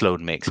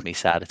 Sloan makes me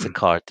sad. It's a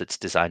card that's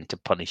designed to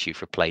punish you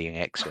for playing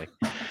X-Wing.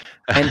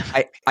 And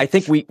I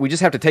think we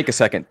just have to take a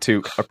second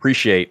to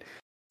appreciate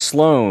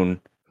Sloan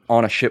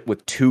on a ship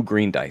with 2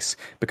 green dice,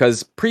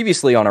 because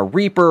previously on a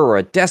Reaper or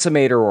a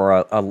Decimator or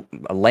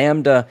a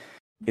Lambda,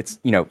 it's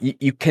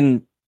you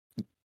can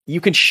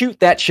shoot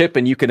that ship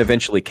and you can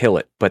eventually kill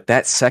it, but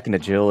that second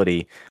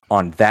agility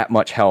on that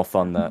much health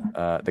on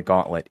the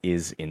gauntlet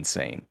is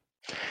insane.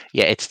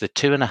 Yeah, it's the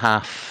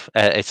 2.5.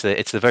 It's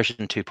the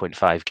version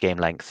 2.5 game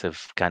length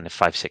of kind of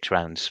 5-6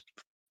 rounds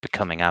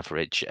becoming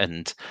average,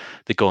 and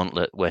the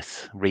gauntlet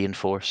with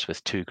reinforce,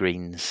 with 2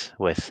 greens,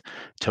 with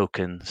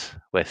tokens,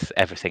 with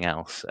everything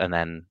else, and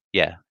then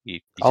you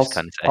also, just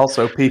kind of say,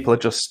 also people are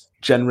just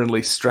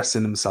generally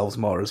stressing themselves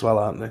more as well,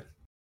 aren't they?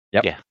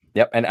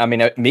 Yep. And I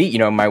mean, me,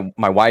 my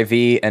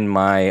YV and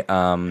my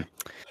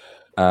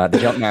the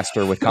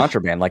Jumpmaster with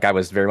Contraband, like I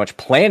was very much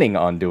planning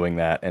on doing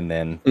that, and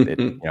then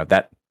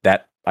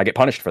that I get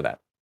punished for that.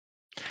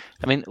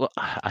 I mean,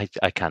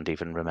 I can't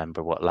even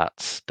remember what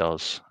Lats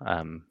does.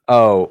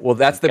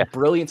 That's the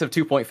brilliance of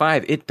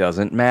 2.5. It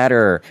doesn't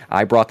matter.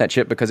 I brought that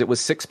chip because it was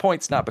 6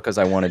 points, not because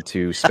I wanted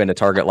to spend a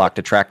target lock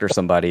to tractor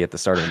somebody at the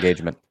start of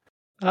engagement.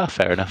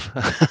 Fair enough.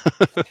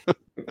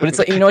 But it's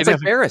like, it's like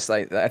Varys.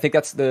 I think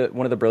that's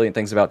one of the brilliant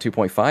things about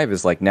 2.5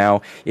 is like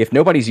now, if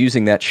nobody's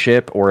using that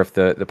ship, or if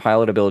the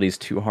pilot ability is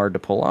too hard to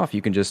pull off,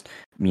 you can just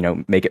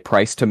make it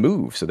priced to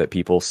move so that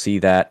people see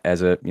that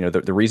as a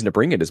the reason to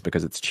bring it is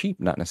because it's cheap,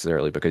 not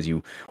necessarily because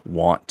you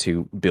want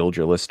to build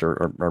your list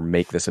or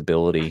make this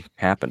ability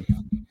happen.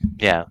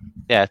 Yeah,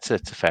 it's a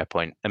fair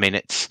point. I mean,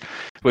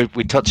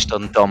 we touched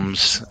on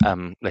Dom's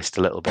list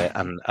a little bit,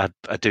 and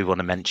I do want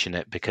to mention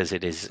it because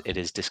it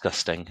is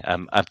disgusting.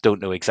 I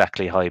don't know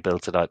exactly how he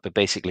built it out, but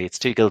basically it's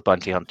 2 Guild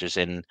Bounty Hunters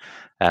in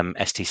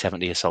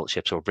ST-70 assault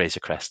ships, or Razor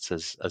Crests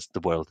as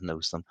the world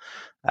knows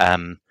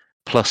them,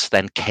 plus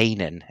then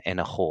Kanan in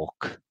a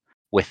Hawk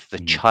with the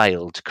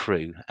child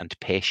crew and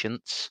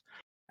Patience,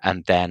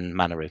 and then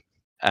Manaru.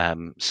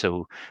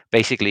 So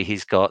basically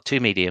he's got 2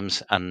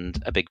 mediums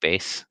and a big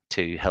base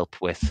to help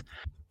with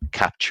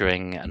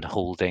capturing and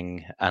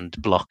holding and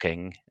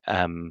blocking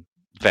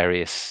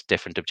various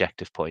different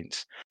objective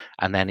points.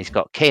 And then he's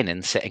got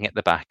Kanan sitting at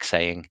the back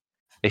saying,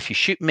 if you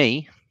shoot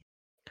me,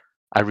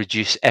 I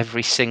reduce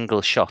every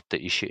single shot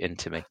that you shoot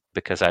into me,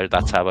 because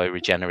that's how I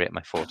regenerate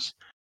my force.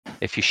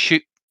 If you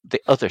shoot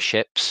the other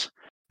ships,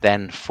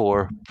 then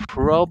for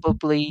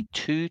probably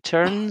 2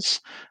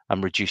 turns,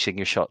 I'm reducing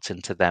your shots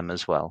into them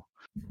as well.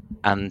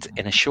 And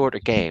in a shorter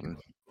game,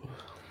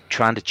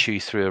 trying to chew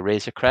through a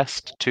Razor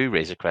Crest, 2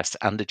 Razor Crests,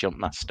 and a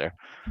Jumpmaster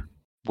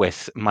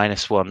with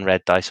 -1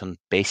 red dice on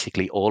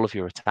basically all of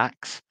your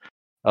attacks,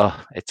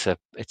 it's a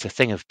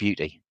thing of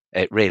beauty.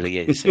 It really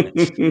is.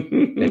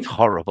 It's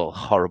horrible.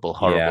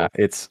 Yeah,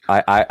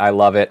 I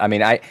love it. I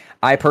mean,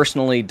 I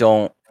personally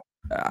don't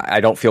I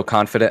don't feel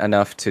confident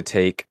enough to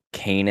take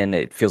Kanan.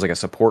 It feels like a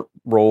support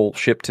role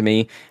ship to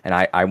me, and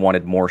I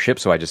wanted more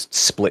ships, so I just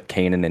split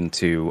Kanan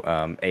into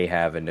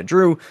Ahav and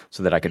Nadru,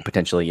 so that I could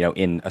potentially,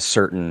 in a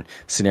certain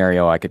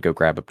scenario, I could go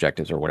grab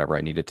objectives or whatever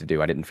I needed to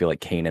do. I didn't feel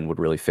like Kanan would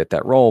really fit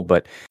that role,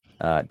 but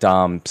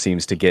Dom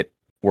seems to get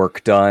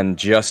work done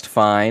just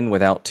fine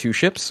without 2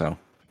 ships, so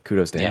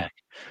kudos to him.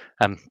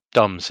 Yeah,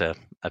 Dom's a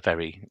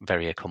very,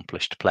 very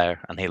accomplished player,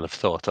 and he'll have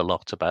thought a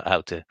lot about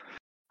how to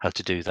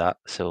do that.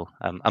 So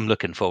I'm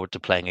looking forward to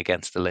playing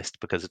against the list,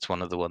 because it's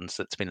one of the ones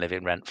that's been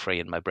living rent free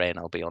in my brain,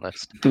 I'll be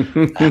honest.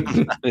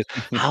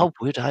 How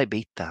would I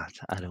beat that?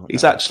 I don't know.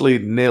 He's actually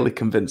nearly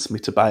convinced me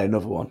to buy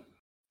another one.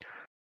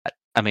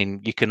 I mean,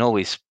 you can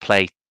always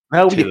play.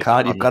 No, you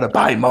can't. You've got to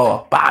buy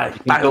more. Buy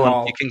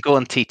more. You can go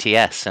on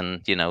TTS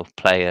and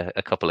play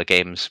a couple of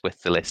games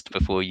with the list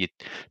before you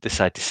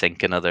decide to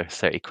sink another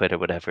 30 quid or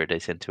whatever it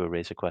is into a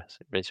Razor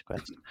Quest. Are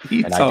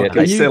you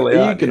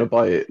going to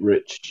buy it,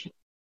 Rich?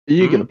 Are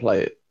you going to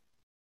play it?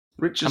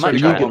 Rich are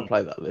you going to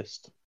play that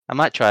list? I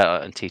might try it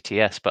out on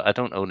TTS, but I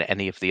don't own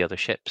any of the other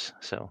ships.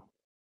 So,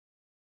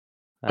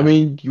 I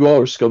mean, you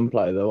are a Scum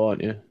player, though,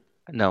 aren't you?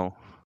 No.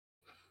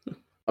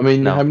 I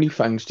mean, How many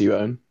Fangs do you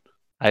own?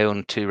 I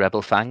own 2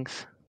 Rebel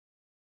Fangs.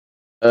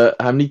 How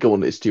many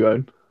Gauntlets do you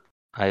own?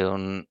 I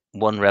own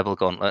 1 Rebel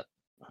Gauntlet.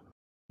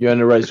 You own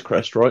a Razor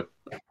Crest, right?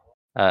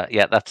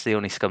 Yeah, that's the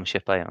only Scum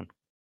ship I own.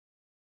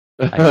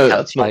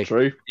 That's not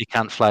true. You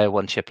can't fly a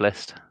 1-ship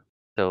list.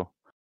 So,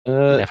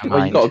 never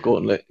mind. You got a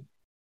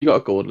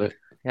Gauntlet.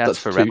 Yeah, that's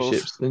for two Rebels.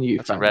 ships. Then you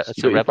It's a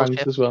Rebel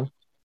ship as well.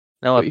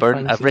 No,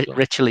 I've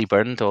ritually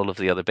burned all of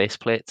the other base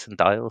plates and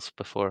dials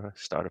before I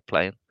started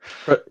playing.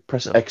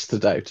 Press X to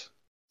doubt.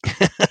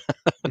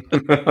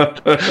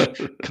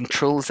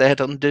 Control Z,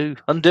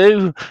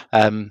 undo.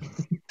 All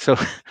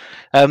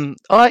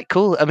right,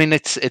 cool. I mean,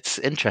 it's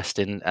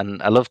interesting,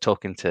 and I love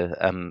talking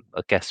to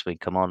guests when they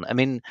come on. I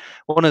mean,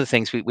 one of the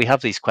things we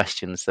have these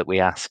questions that we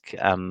ask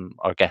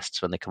our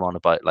guests when they come on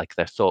about like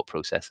their thought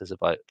processes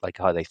about like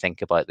how they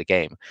think about the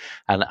game,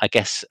 and I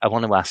guess I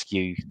want to ask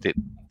you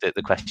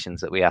the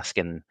questions that we ask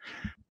in.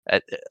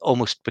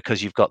 Almost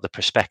because you've got the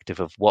perspective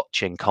of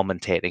watching,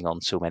 commentating on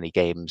so many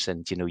games,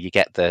 and you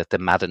get the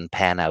Madden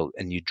pen out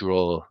and you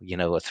draw a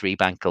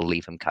 3-bank will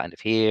leave them kind of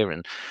here,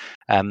 and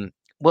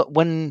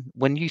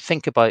when you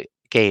think about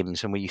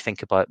games and when you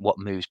think about what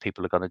moves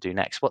people are going to do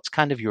next, what's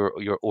kind of your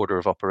order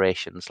of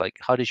operations? Like,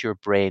 how does your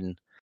brain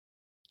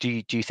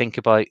do you think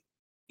about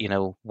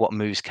what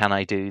moves can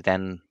I do,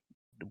 then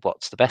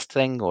what's the best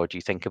thing, or do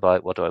you think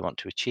about what do I want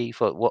to achieve,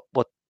 or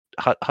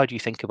how do you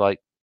think about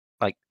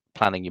like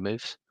planning your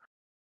moves?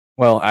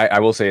 Well, I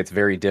will say it's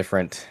very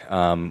different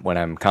when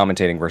I'm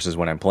commentating versus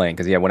when I'm playing.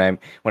 Because when I'm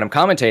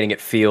commentating,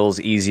 it feels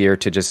easier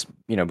to just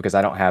because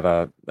I don't have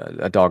a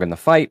dog in the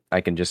fight.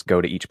 I can just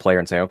go to each player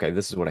and say, okay,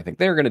 this is what I think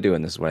they're going to do,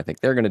 and this is what I think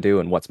they're going to do,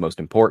 and what's most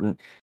important.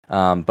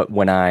 But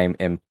when I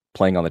am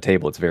playing on the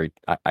table, it's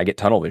I get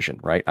tunnel vision,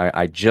 right?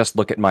 I just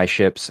look at my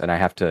ships and I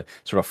have to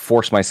sort of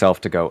force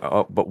myself to go,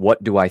 oh, but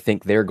what do I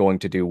think they're going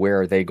to do?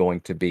 Where are they going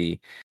to be?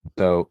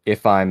 So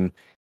if I'm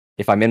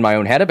in my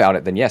own head about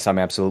it, then yes,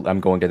 I'm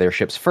going to their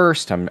ships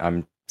first.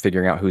 I'm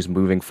figuring out who's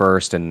moving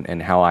first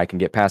and how I can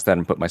get past that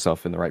and put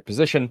myself in the right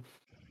position.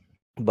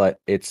 But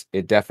it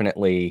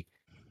definitely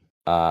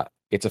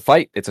it's a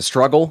fight. It's a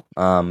struggle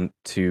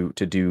to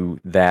do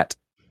that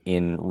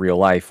in real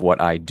life. What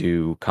I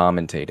do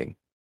commentating.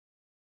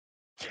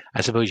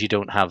 I suppose you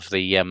don't have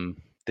the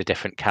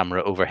different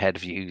camera overhead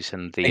views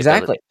and the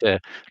exactly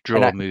ability to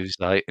draw moves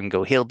out and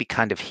go, he'll be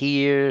kind of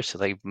here, so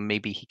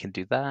maybe he can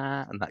do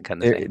that and that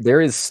kind of thing. There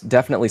is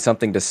definitely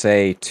something to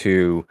say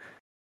to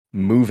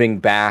moving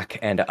back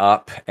and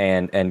up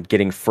and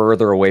getting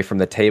further away from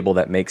the table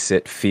that makes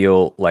it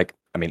feel like,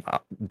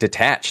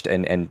 detached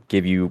and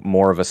give you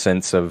more of a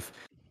sense of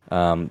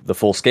the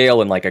full scale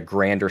and like a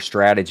grander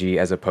strategy,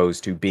 as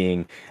opposed to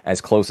being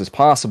as close as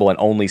possible and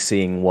only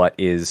seeing what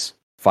is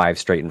 5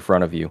 straight in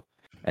front of you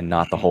and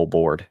not the whole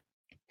board.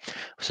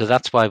 So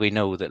that's why we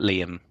know that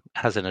Liam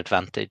has an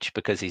advantage,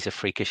 because he's a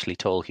freakishly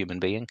tall human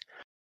being.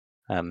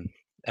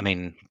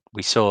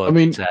 We saw a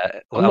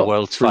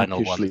Worlds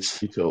final once.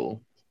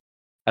 Tall.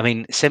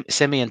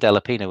 Simeon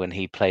Delapino, when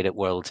he played at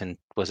Worlds in,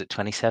 was it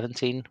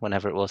 2017?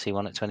 Whenever it was, he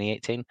won it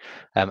 2018.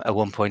 At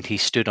one point, he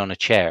stood on a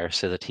chair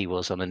so that he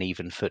was on an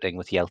even footing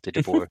with Jelte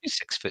de Boer,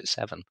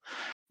 6'7".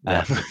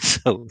 Yeah.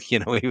 So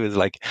he was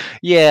like,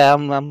 "Yeah,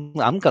 I'm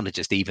going to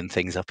just even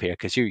things up here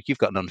because you've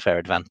got an unfair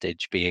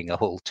advantage being a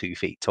whole 2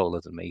 feet taller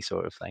than me,"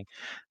 sort of thing.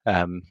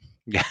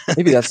 Yeah.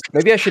 Maybe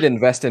I should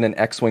invest in an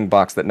X-wing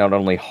box that not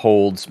only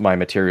holds my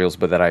materials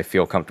but that I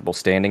feel comfortable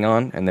standing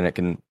on, and then it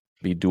can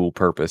be dual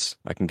purpose.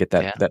 I can get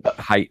that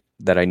height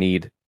that I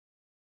need.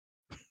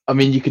 I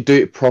mean, you could do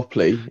it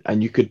properly,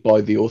 and you could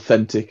buy the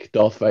authentic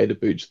Darth Vader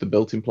boots, the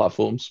built-in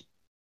platforms.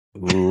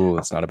 Ooh,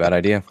 that's not a bad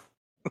idea.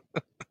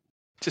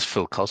 Just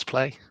full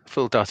cosplay,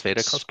 full Darth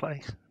Vader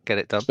cosplay. Get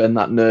it done. Spend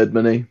that nerd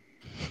money.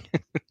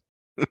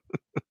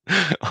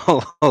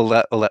 all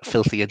that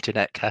filthy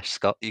internet cash,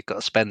 Scott. You've got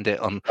to spend it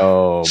on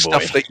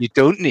stuff that you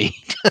don't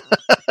need.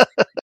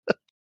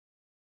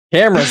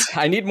 Cameras.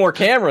 I need more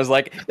cameras.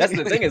 Like that's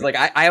the thing is like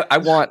I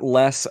want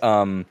less.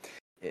 I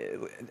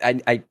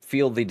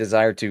feel the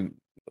desire to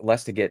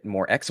get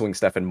more X-Wing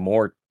stuff and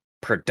more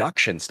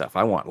production stuff.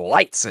 I want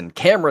lights and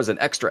cameras and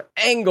extra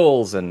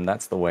angles, and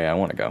that's the way I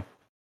want to go.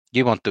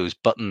 You want those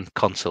button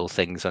console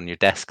things on your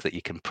desk that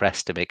you can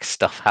press to make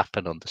stuff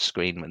happen on the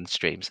screen when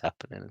streams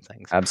happening and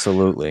things.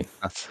 Absolutely.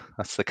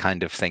 That's the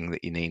kind of thing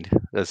that you need.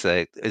 Is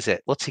it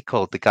what's he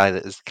called? The guy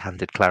that is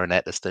candid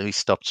clarinetist. He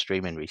stopped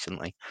streaming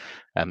recently.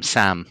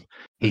 Sam.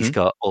 He's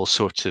got all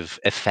sorts of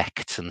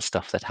effects and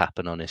stuff that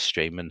happen on his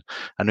stream, and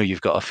I know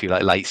you've got a few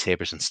like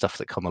lightsabers and stuff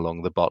that come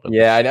along the bottom.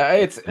 Yeah, I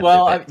know.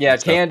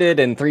 Candid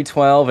and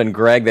 312 and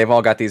Greg, they've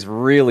all got these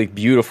really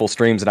beautiful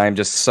streams, and I am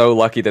just so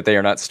lucky that they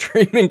are not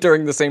streaming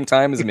during the same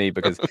time as me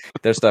because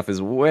their stuff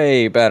is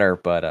way better.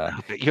 But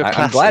I'm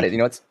glad it.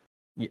 It's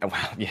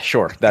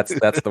sure. That's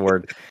the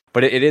word.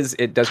 But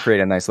it does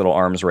create a nice little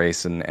arms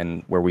race,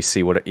 and where we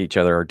see what each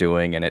other are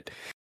doing, and it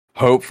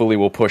hopefully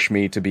will push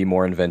me to be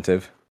more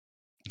inventive.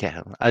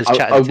 Yeah,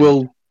 I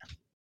will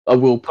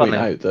point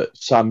out that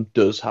Sam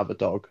does have a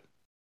dog.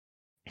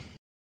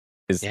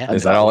 Is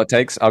that all it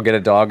takes? I'll get a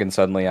dog, and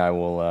suddenly I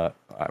will.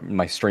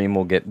 My stream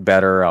will get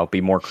better. I'll be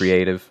more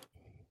creative.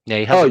 Yeah,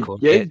 he has a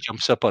corgi. It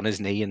jumps up on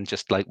his knee and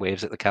just like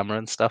waves at the camera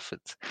and stuff.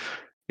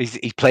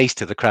 He plays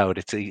to the crowd.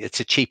 It's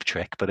a cheap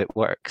trick, but it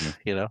works.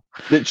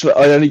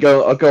 Literally,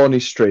 I go on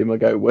his stream. I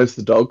go, "Where's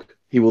the dog?"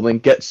 He will then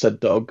get said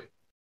dog.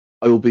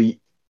 I will be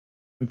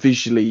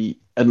visually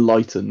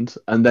enlightened,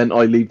 and then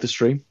I leave the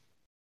stream.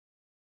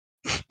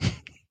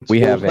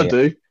 I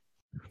do.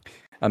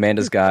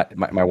 Amanda's got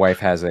my wife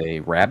has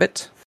a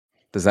rabbit.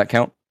 Does that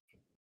count?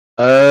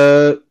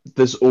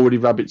 There's already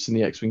rabbits in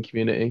the X-Wing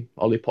community.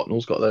 Ollie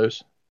Potnell's got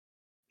those.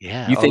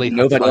 Yeah. You think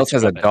nobody else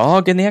has a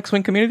dog in the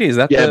X-Wing community? Is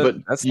that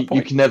but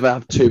you can never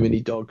have too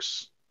many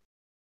dogs.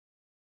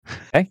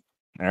 Okay.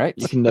 All right.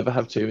 You can never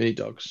have too many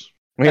dogs.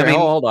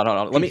 Hold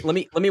on.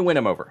 Let me win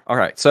him over. All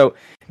right. So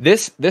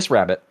this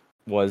rabbit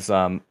was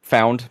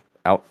found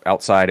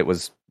outside. It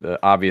was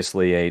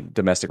obviously a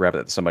domestic rabbit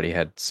that somebody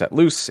had set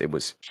loose. It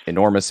was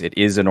enormous. It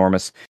is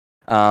enormous.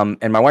 And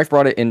my wife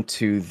brought it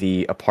into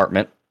the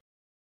apartment,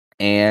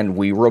 and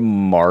we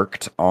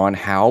remarked on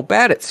how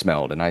bad it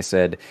smelled. And I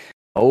said,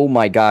 "Oh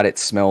my God, it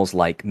smells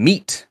like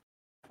meat."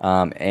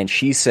 And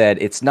she said,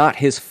 "It's not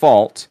his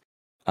fault.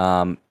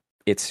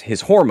 It's his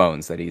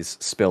hormones that he's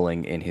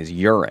spilling in his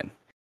urine."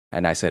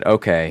 And I said,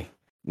 "Okay,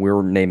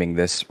 we're naming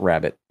this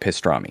rabbit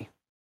Pastrami."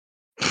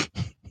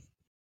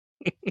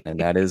 And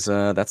that's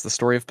the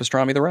story of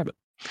Pastrami the rabbit.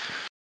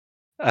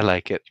 I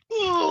like it,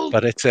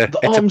 but it's a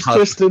pun.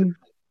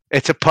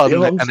 It's a pun,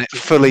 and it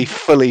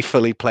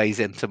fully plays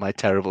into my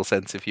terrible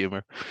sense of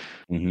humor.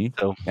 Mm-hmm.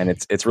 So, and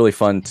it's really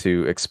fun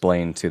to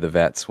explain to the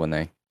vets when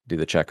they do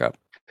the checkup.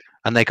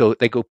 And they go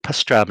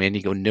pastrami, and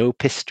you go no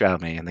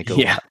pastrami, and they go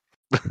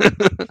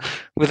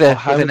with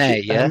an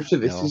A. How much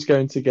of this is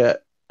going to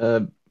get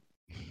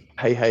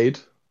hey-hayed?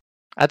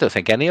 I don't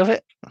think any of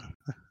it.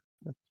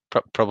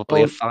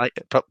 Probably a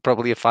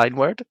fine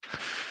word.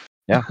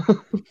 Yeah.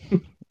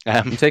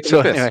 You take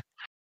so anyway.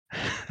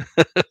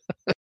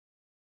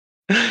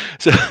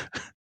 So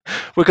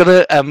we're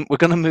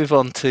gonna move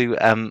on to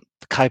the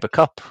Kyber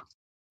Cup.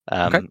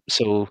 Okay.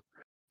 So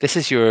this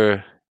is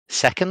your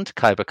second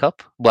Kyber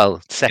Cup.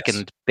 Well,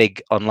 second big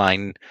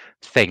online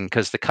thing,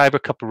 because the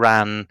Kyber Cup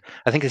ran.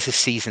 I think this is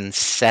season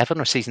 7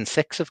 or season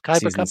 6 of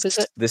Kyber Cup. Is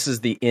it? This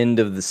is the end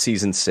of the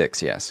season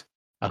 6. Yes.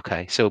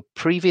 Okay. So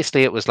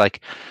previously it was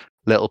like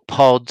little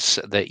pods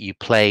that you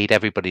played,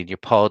 everybody in your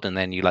pod, and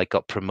then you like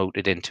got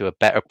promoted into a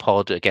better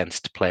pod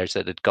against players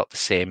that had got the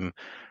same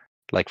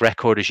like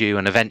record as you,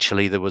 and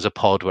eventually there was a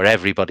pod where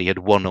everybody had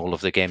won all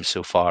of the games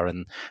so far,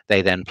 and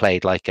they then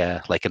played like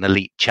an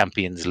elite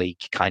Champions League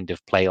kind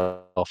of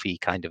playoffy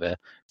kind of a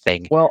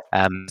thing. Well,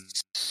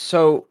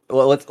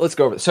 let's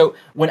go over it. So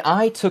when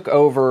I took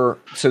over,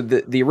 so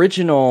the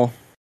original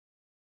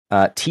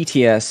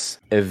TTS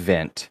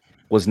event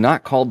was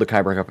not called the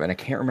Kyber Cup, and I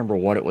can't remember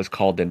what it was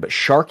called then, but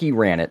Sharky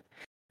ran it.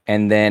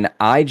 And then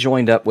I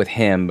joined up with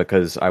him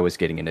because I was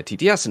getting into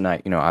TTS,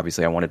 and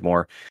obviously I wanted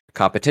more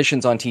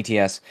competitions on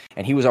TTS,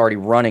 and he was already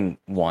running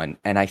one.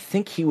 And I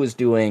think he was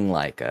doing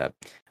like a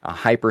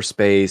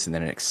hyperspace and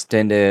then an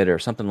extended or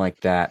something like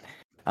that.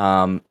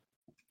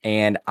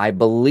 And I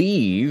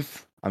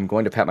believe, I'm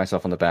going to pat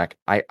myself on the back,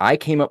 I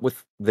came up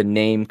with the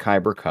name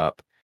Kyber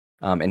Cup,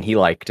 and he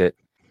liked it.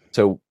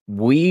 So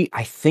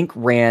I think,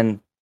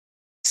 ran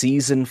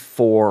season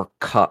 4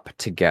 Cup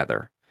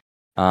together.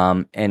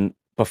 And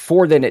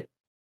before then,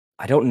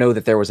 I don't know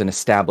that there was an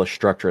established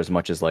structure as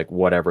much as like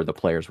whatever the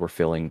players were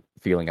feeling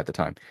at the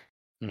time.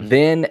 Mm-hmm.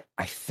 Then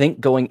I think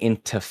going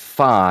into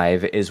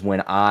 5 is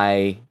when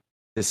I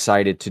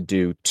decided to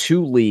do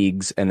 2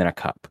 leagues and then a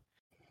cup.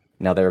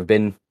 Now there have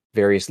been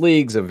various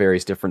leagues of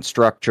various different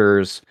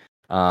structures.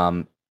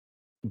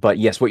 But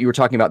yes, what you were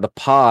talking about, the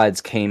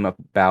pods came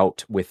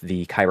about with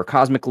the Kyber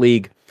Cosmic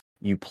League.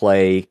 You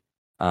play,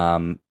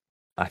 I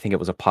think it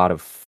was a pod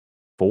of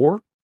 4.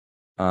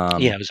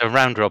 It was a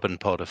round robin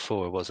pod of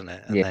 4, wasn't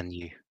it? And then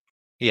you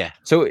Yeah.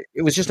 So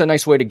it was just a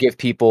nice way to give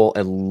people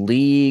a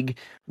league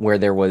where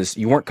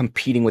you weren't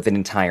competing with an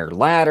entire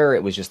ladder.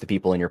 It was just the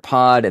people in your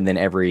pod, and then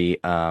every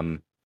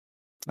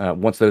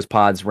once those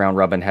pods round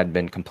robin had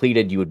been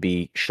completed, you would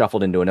be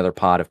shuffled into another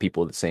pod of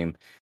people with the same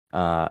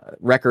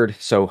record.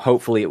 So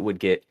hopefully it would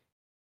get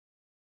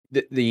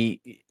the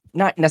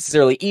not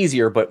necessarily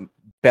easier, but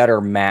better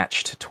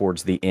matched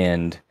towards the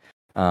end.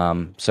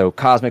 So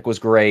Cosmic was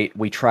great.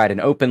 We tried an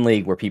open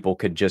league where people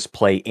could just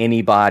play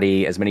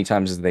anybody as many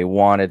times as they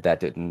wanted. That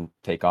didn't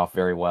take off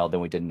very well.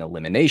 Then we did an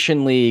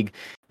elimination league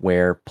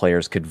where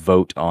players could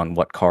vote on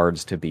what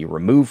cards to be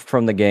removed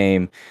from the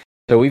game.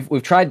 So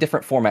we've tried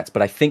different formats,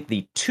 but I think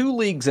the 2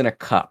 leagues in a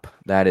cup,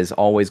 that is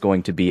always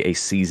going to be a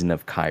season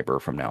of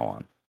Kyber from now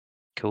on.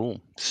 Cool.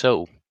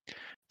 So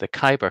the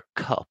Kyber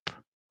Cup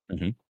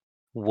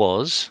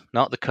was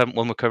not the current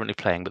one we're currently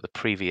playing, but the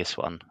previous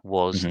one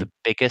was the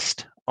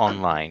biggest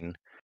online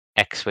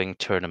X-Wing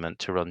tournament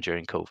to run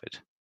during COVID.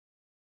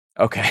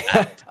 Okay.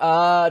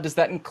 Does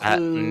that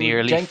include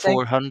nearly Jank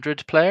 400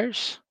 Tank?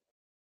 players?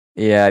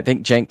 Yeah, I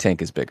think Jank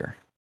Tank is bigger.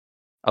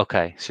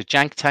 Okay, so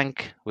Jank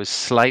Tank was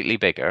slightly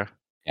bigger.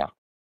 Yeah.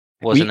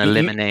 Was an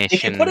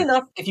elimination.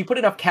 If you put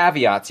enough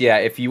caveats, yeah,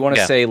 if you want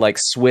to say like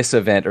Swiss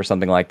event or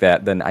something like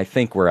that, then I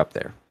think we're up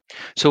there.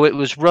 So it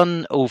was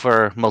run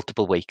over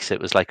multiple weeks. It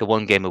was like a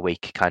 1 game a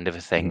week kind of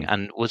a thing.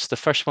 And was the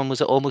first one,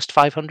 was it almost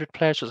 500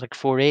 players? It was like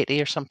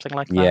 480 or something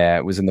like that? Yeah,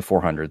 it was in the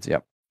 400s,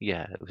 yep.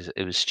 Yeah,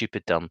 it was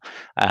stupid dumb,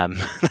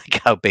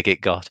 like how big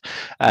it got.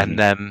 And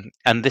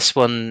this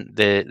one,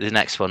 the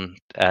next one,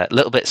 a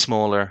little bit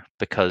smaller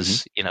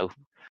because,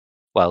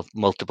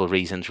 multiple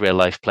reasons. Real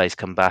life plays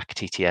come back.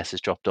 TTS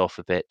has dropped off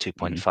a bit,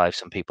 2.5.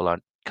 Some people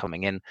aren't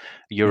coming in.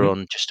 You're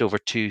on just over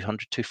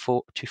 200,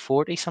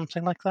 240,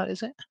 something like that,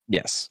 is it?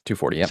 Yes,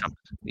 240,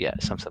 yeah.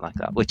 Something like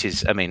that, which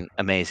is,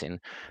 amazing.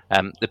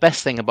 The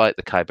best thing about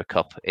the Kyber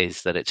Cup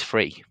is that it's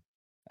free.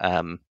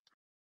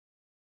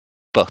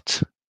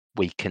 But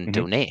we can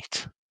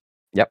donate.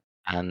 Yep.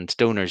 And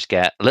donors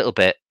get a little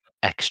bit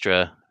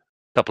extra,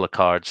 couple of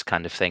cards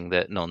kind of thing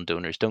that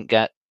non-donors don't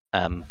get.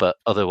 But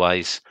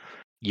otherwise,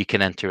 you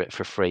can enter it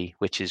for free,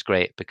 which is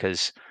great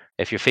because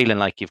if you're feeling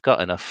like you've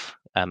got enough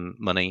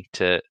money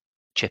to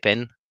chip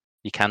in,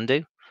 you can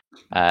do.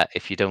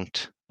 If you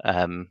don't,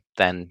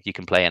 then you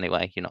can play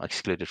anyway. You're not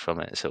excluded from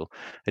it. So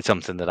it's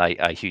something that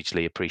I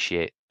hugely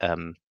appreciate,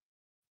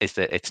 is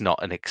that it's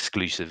not an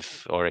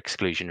exclusive or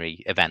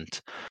exclusionary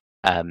event.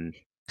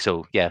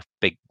 So yeah,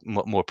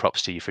 more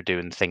props to you for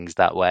doing things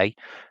that way.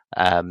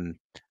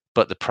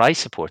 But the prize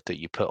support that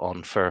you put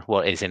on for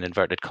what is in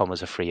inverted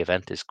commas a free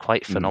event is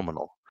quite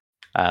phenomenal.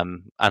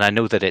 And I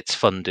know that it's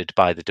funded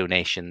by the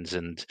donations,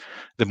 and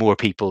the more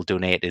people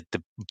donated,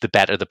 the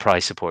better the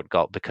prize support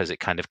got, because it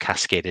kind of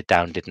cascaded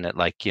down, didn't it?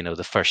 Like,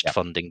 the first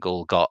funding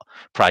goal got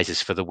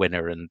prizes for the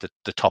winner and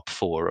the top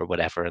 4 or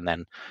whatever, and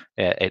then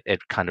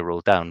it kind of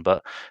rolled down.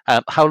 But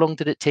how long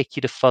did it take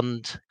you to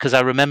fund? Because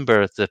I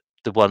remember the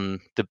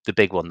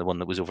big one, the one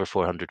that was over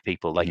 400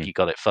 people, like you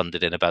got it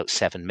funded in about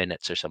 7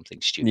 minutes or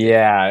something stupid.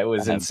 Yeah, it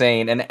was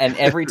insane. And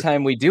every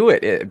time we do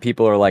it,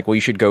 people are like, well,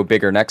 you should go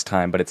bigger next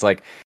time. But it's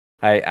like,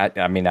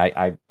 I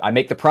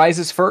make the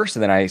prizes first,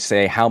 and then I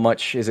say, how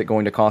much is it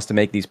going to cost to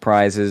make these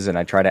prizes? And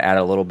I try to add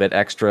a little bit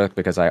extra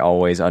because I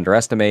always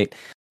underestimate.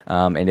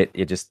 And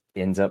it just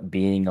ends up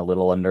being a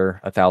little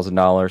under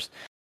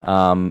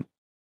 $1,000.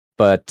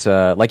 But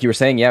like you were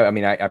saying, yeah,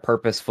 I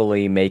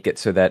purposefully make it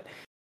so that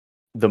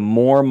the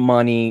more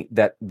money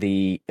that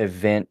the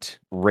event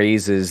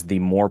raises, the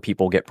more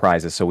people get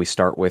prizes. So we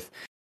start with,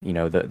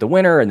 the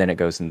winner, and then it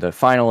goes into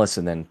finalists,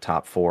 and then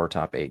top 4,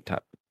 top 8,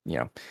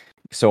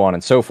 so on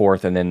and so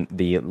forth. And then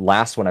the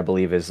last one, I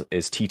believe, is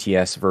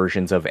TTS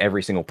versions of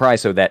every single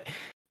prize, so that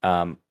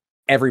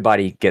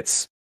everybody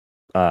gets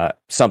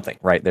something,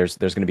 right? There's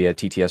going to be a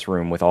TTS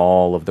room with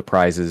all of the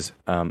prizes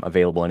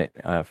available in it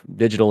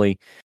digitally.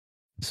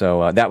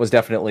 So that was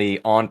definitely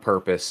on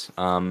purpose.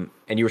 And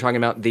you were talking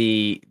about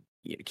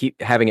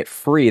keep having it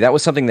free. That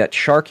was something that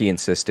Sharky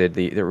insisted,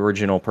 the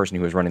original person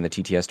who was running the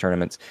TTS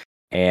tournaments.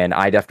 And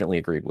I definitely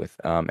agreed with.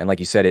 And like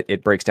you said,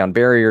 it breaks down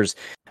barriers.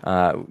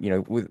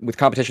 With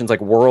competitions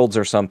like Worlds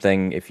or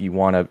something, if you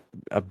want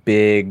a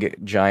big,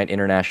 giant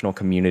international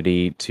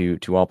community to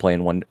all play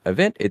in one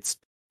event, it's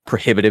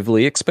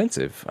prohibitively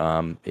expensive.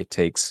 It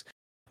takes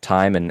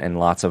time and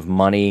lots of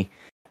money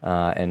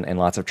and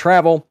lots of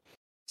travel.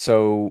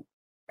 So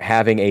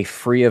having a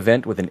free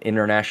event with an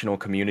international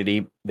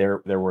community,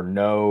 there were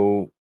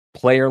no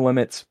player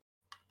limits.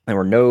 There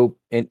were no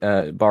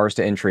bars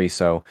to entry.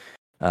 So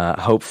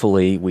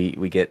hopefully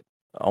we get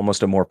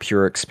almost a more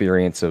pure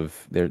experience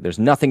of there's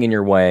nothing in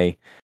your way.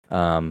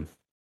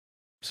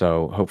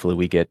 So hopefully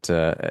we get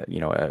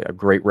a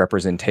great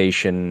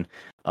representation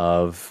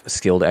of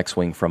skilled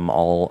X-Wing from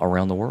all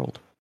around the world.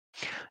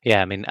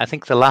 Yeah, I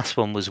think the last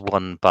one was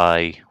won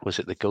by, was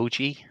it the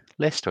Goji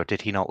list, or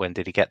did he not win?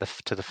 Did he get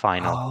to the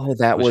final? Oh,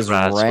 that was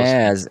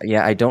Raz.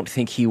 Yeah, I don't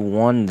think he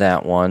won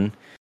that one.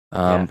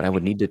 But I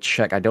would need to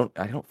check. I don't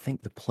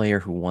think the player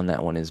who won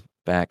that one is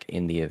back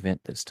in the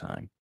event this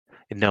time.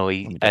 No,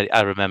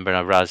 I remember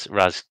now.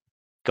 Raz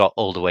got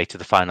all the way to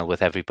the final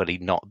with everybody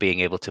not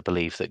being able to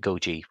believe that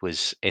Goji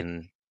was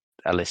in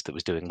a list that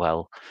was doing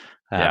well.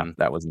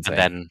 That was insane.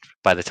 And then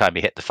by the time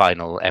he hit the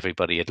final,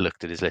 everybody had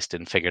looked at his list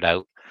and figured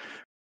out,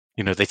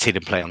 they'd seen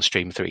him play on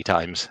stream 3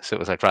 times. So it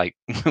was like, right,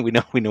 we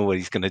know what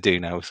he's going to do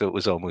now. So it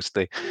was almost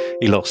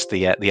he lost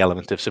the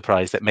element of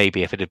surprise that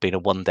maybe if it had been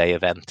a 1-day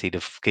event, he'd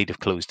have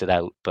closed it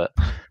out. But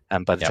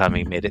by the time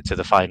he made it to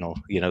the final,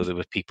 there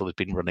were people who'd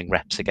been running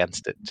reps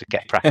against it to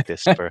get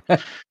practice for,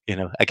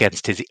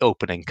 against his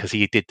opening, because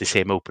he did the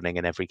same opening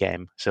in every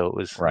game. So it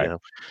was, right.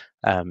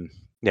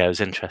 It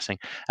was interesting.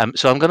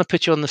 So I'm going to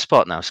put you on the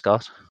spot now,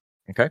 Scott.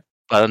 Okay.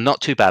 But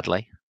not too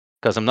badly,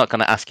 because I'm not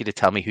going to ask you to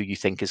tell me who you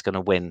think is going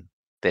to win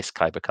this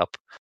Kyber Cup,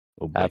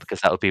 because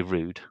that would be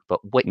rude. But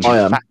which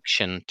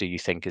faction do you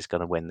think is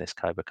going to win this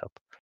Kyber Cup?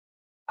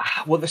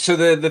 Well, so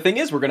the thing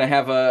is, we're going to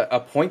have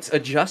a points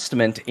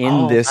adjustment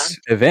in this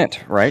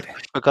event, right? I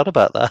forgot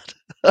about that.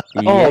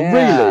 Oh,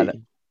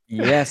 really?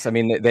 Yes, I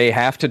mean they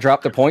have to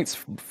drop the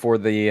points for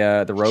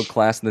the Rogue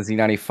class and the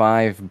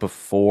Z95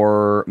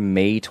 before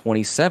May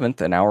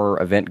 27th, and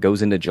our event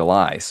goes into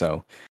July.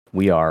 So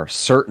we are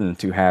certain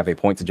to have a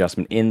points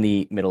adjustment in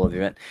the middle of the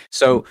event.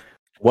 So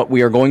what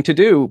we are going to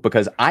do,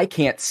 because I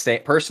can't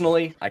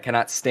personally, I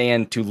cannot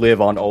stand to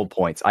live on old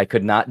points. I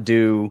could not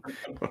do,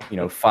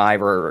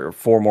 5 or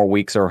 4 more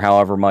weeks or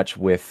however much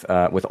with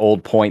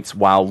old points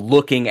while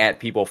looking at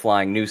people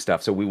flying new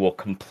stuff. So we will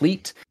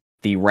complete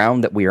the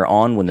round that we are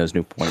on when those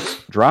new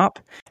points drop,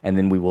 and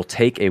then we will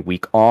take a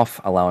week off,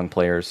 allowing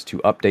players to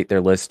update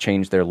their lists,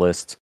 change their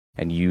lists,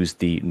 and use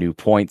the new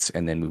points,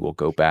 and then we will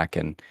go back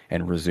and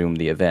resume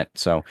the event.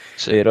 So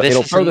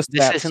it'll throw the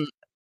stats.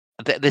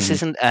 This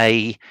isn't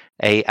an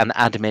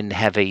admin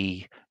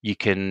heavy.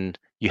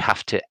 You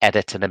have to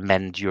edit and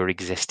amend your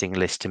existing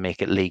list to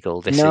make it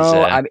legal. This is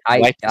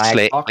wipe the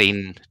slate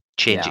clean,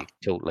 changing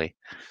totally.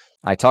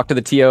 I talked to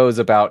the TOs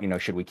about,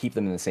 should we keep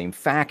them in the same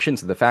faction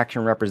so the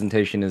faction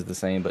representation is the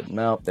same? But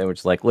no, they were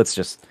just like, let's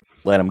just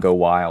let them go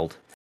wild,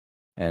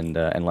 and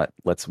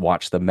let's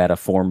watch the meta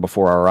form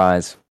before our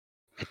eyes.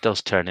 It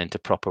does turn into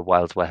proper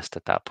Wild West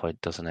at that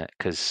point, doesn't it?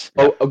 Because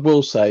I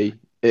will say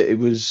it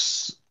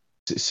was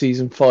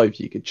season 5.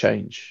 You could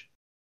change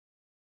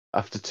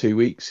after 2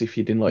 weeks if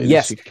you didn't like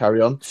this. You could carry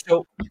on.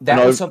 So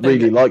that was something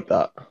really like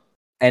that,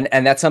 and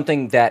that's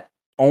something that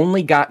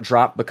only got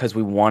dropped because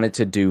we wanted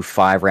to do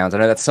 5 rounds. I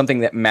know that's something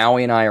that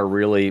Maui and I are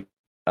really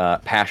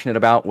passionate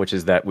about, which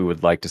is that we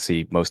would like to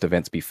see most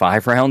events be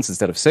 5 rounds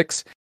instead of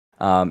 6.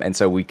 And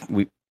so we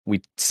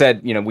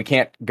said, we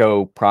can't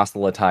go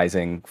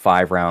proselytizing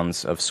 5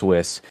 rounds of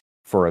Swiss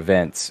for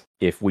events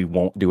if we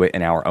won't do it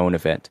in our own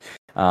event.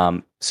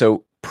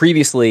 So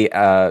previously,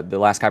 the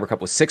last Kyber Cup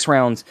was 6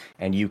 rounds,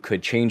 and you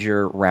could change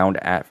your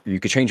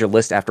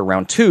list after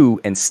round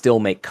 2 and still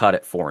make cut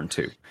at 4 and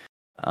 2.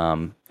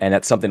 And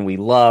that's something we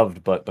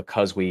loved, but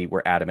because we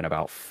were adamant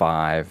about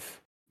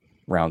 5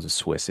 rounds of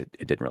Swiss, it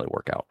didn't really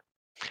work out.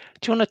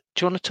 Do you want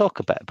to talk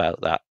a bit about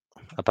that,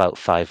 about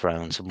 5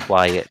 rounds and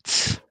why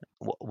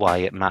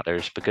it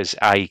matters? Because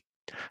I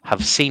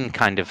have seen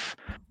kind of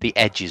the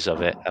edges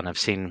of it, and I've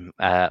seen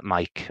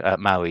Mike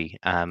Maui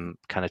kind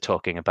of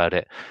talking about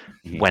it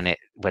when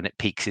it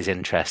piques his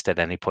interest at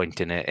any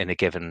point in a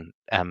given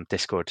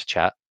Discord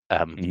chat.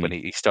 When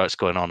he starts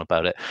going on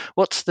about it,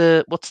 what's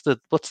the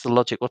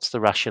logic? What's the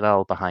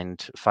rationale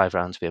behind 5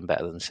 rounds being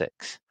better than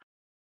 6?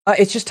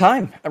 It's just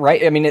time,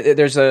 right? I mean,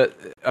 there's a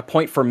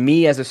point for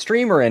me as a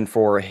streamer and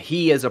for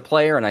he as a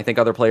player, and I think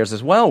other players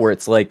as well, where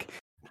it's like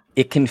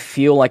it can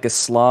feel like a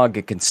slog.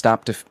 It can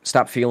stop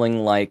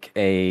feeling like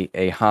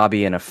a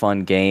hobby and a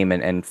fun game,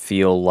 and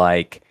feel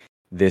like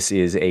this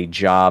is a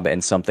job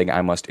and something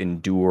I must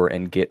endure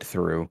and get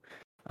through.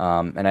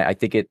 And I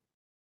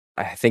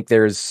think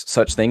there's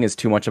such thing as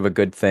too much of a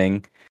good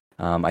thing.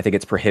 I think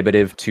it's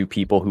prohibitive to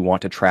people who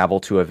want to travel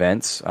to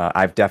events.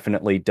 I've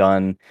definitely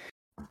done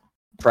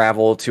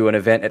travel to an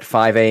event at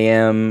 5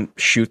 a.m.,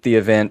 shoot the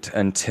event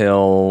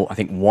until I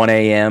think 1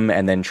 a.m.,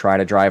 and then try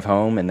to drive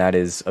home, and that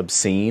is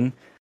obscene.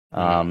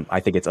 I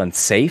think it's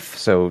unsafe,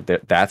 so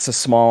that's a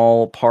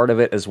small part of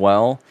it as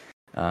well.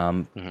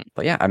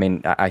 But yeah, I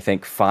mean, I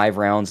think 5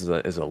 rounds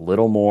is a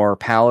little more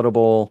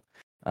palatable.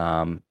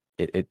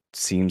 It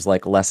seems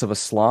like less of a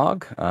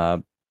slog,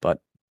 but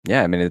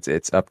yeah, I mean,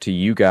 it's up to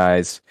you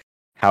guys.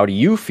 How do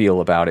you feel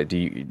about it?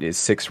 Is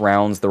 6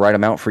 rounds the right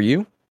amount for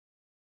you?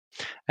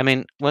 I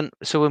mean, when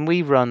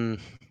we run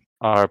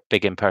our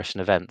big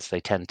in-person events, they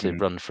tend to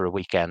run for a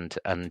weekend,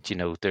 and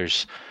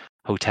there's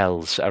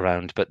hotels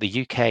around. But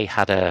the UK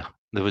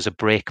there was a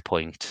break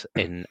point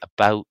in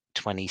about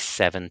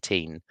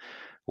 2017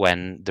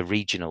 when the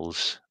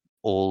regionals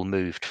all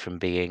moved from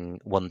being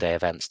 1-day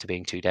events to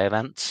being 2-day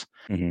events.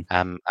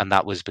 And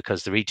that was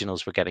because the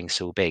regionals were getting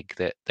so big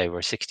that they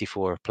were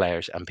 64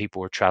 players and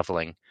people were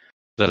traveling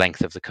the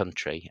length of the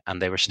country, and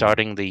they were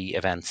starting the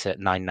events at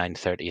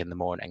 9:30 in the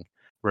morning,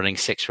 running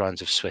 6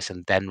 rounds of Swiss,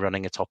 and then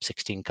running a top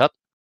 16 cup,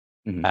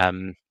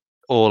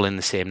 all in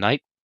the same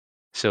night.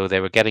 So they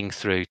were getting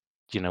through,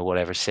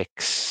 whatever,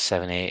 6,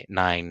 7, 8,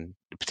 9,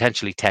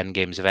 potentially 10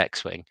 games of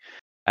X-Wing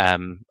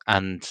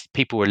and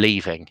people were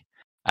leaving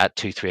at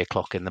 2-3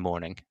 o'clock in the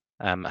morning,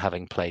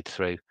 having played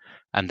through,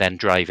 and then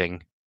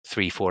driving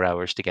 3-4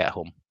 hours to get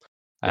home.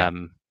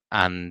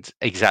 And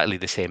exactly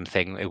the same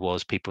thing it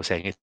was, people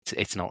saying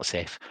it's not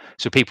safe.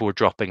 So people were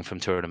dropping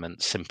from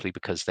tournaments simply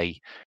because they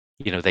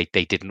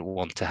didn't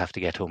want to have to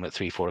get home at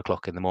 3-4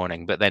 o'clock in the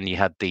morning. But then you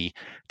had the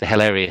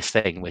hilarious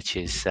thing, which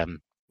is,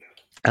 and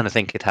I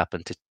think it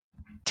happened to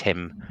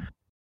Tim,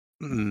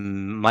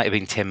 might have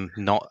been Tim,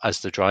 not as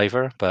the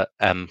driver, but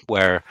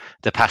where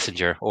the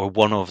passenger or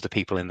one of the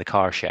people in the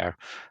car share,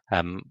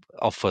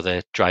 off for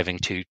the driving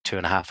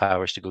 2.5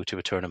 hours to go to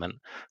a tournament,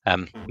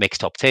 makes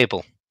top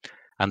table.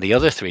 And the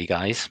other 3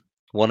 guys,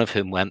 one of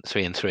whom went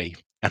 3-3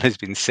 and has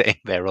been sitting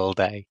there all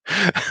day,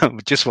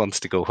 just wants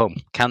to go home,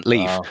 can't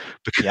leave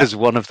because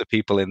one of the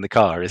people in the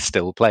car is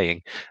still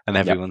playing, and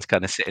everyone's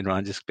kind of sitting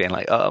around just being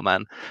like, "Oh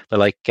man!" But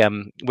like,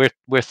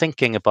 we're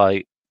thinking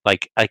about,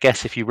 like, I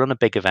guess if you run a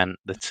big event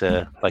that's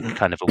like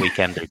kind of a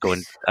weekender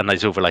going, and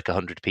there's over like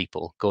 100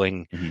 people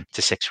going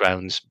to 6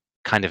 rounds,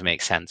 kind of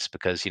makes sense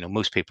because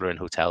most people are in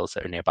hotels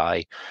that are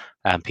nearby,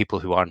 and people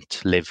who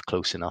aren't live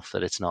close enough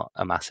that it's not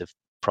a massive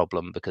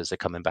problem because they're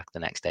coming back the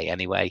next day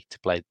anyway to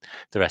play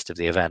the rest of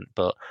the event.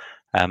 But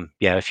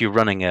if you're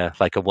running a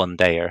one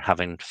day or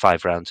having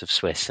 5 rounds of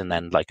Swiss and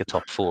then like a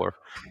top 4,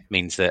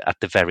 means that at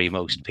the very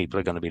most people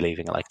are going to be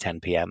leaving at like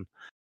 10 p.m.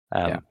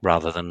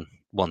 Rather than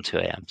 1-2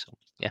 a.m. So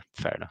yeah,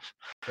 fair enough.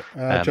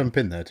 Jump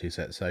in there 2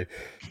 sets. So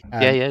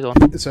go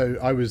on. So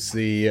I was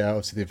the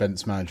obviously the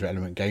events manager at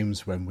Element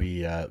Games when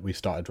we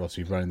started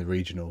obviously running the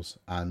regionals,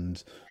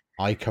 and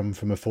I come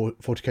from a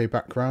 40k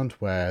background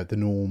where the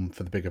norm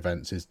for the big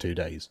events is 2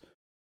 days,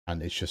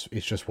 and it's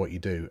just what you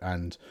do.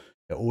 And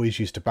it always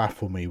used to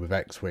baffle me with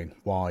X-Wing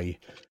why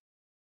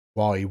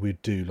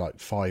we'd do like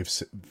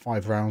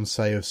five rounds,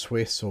 say, of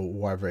Swiss or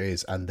whatever it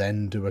is, and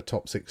then do a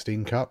top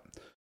 16 cut,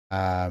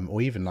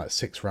 or even like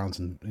 6 rounds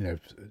and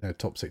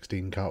top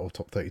 16 cut or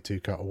top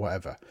 32 cut or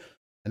whatever.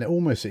 And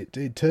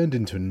it turned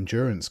into an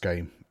endurance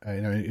game.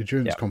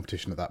 Endurance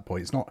competition at that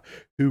point. It's not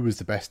who was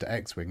the best at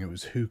X-Wing, it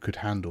was who could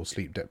handle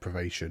sleep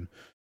deprivation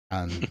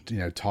and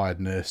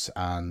tiredness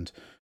and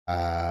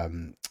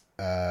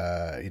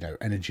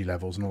energy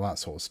levels and all that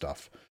sort of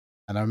stuff.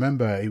 And I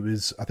remember I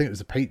think it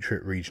was a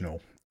Patriot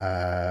regional,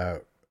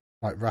 like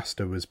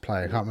Rasta was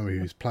playing, I can't remember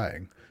who was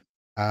playing,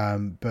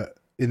 but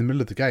in the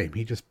middle of the game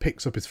he just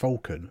picks up his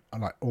Falcon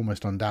like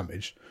almost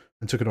undamaged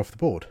and took it off the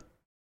board.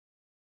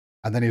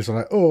 And then he was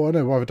like, "Oh, I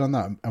know why I've done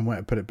that," and went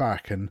and put it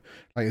back. And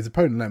like his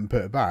opponent let him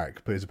put it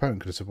back, but his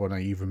opponent could have said, "Well, no,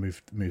 you've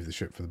moved the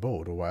ship from the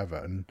board or whatever."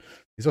 And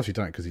he's obviously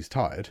done it because he's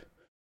tired.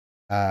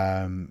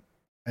 And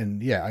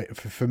yeah,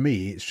 for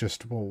me, it's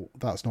just, well,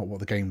 that's not what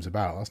the game's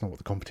about. That's not what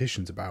the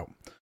competition's about.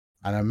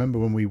 And I remember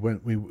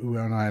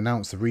when I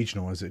announced the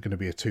regional, is it going to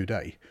be a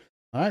 2-day?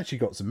 I actually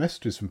got some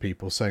messages from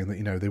people saying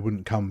that they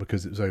wouldn't come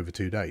because it was over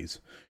 2 days.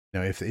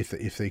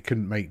 If they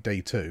couldn't make day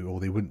 2 or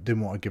they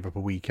didn't want to give up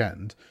a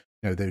weekend.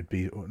 They'd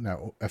be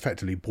now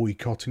effectively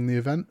boycotting the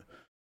event.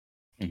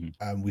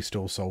 And we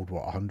still sold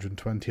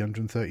 120,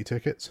 130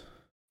 tickets.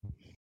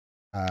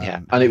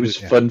 And it was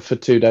fun for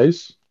 2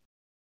 days.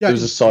 Yeah, there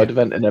was a side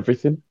event and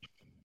everything.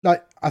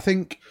 Like, I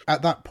think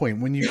at that point,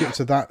 when you get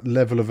to that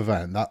level of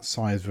event, that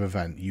size of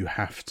event, you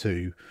have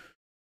to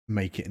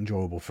make it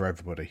enjoyable for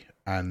everybody.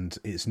 And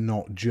it's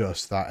not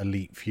just that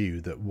elite few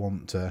that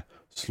want to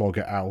slog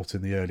it out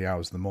in the early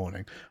hours of the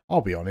morning. I'll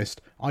be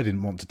honest, I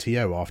didn't want to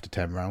TO after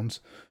 10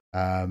 rounds.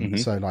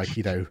 So like,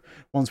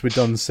 once we're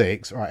done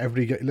 6, all right,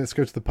 everybody let's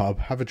go to the pub,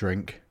 have a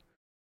drink,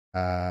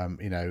 have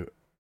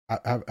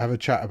a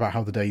chat about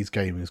how the day's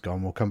gaming has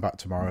gone. We'll come back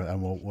tomorrow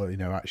and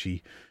we'll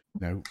actually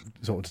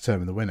sort of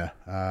determine the winner.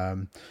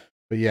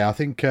 But yeah, I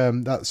think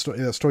that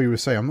story you were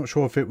saying, I'm not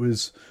sure if it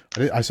was,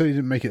 I certainly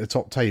didn't make it the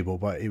top table,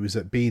 but it was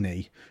at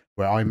Beanie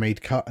where I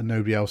made cut and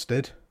nobody else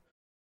did,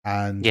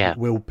 and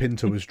Will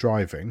Pinter was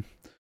driving.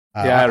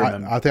 I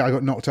remember. I think I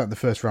got knocked out in the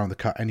first round of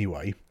the cut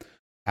anyway.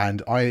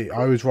 And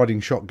I was riding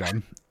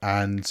shotgun,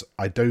 and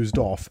I dozed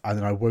off, and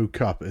then I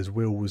woke up as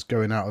Will was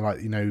going out, like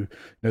the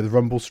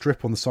rumble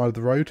strip on the side of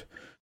the road,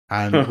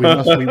 and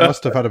we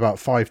must have had about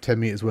 5-10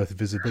 meters worth of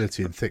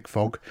visibility in thick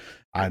fog,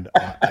 and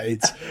I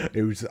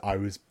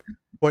was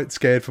quite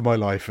scared for my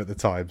life at the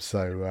time.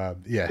 So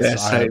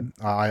yes,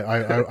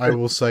 I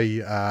will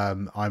say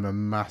I'm a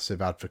massive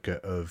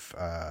advocate of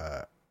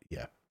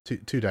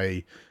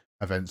 2-day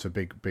events for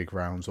big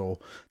rounds, or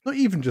not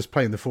even just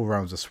playing the full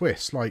rounds of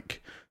Swiss,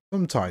 like.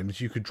 Sometimes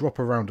you could drop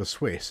a round of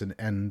Swiss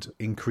and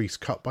increase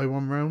cut by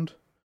 1 round,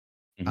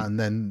 and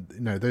then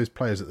those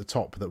players at the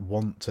top that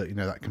want to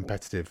that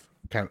competitive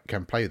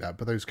can play that,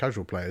 but those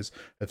casual players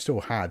have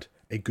still had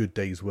a good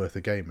day's worth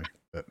of gaming.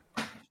 But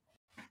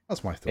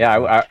that's my thought.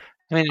 Yeah,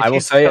 I will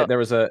say there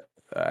was a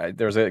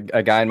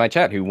guy in my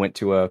chat who went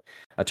to a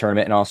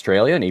tournament in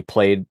Australia and he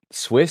played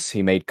Swiss.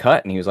 He made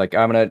cut and he was like,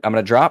 I'm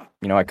gonna drop.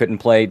 I couldn't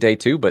play day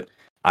 2, but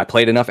I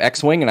played enough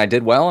X-Wing and I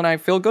did well and I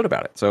feel good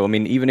about it. So I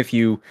mean, even if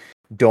you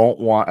don't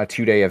want a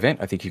 2-day event,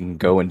 I think you can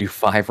go and do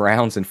 5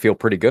 rounds and feel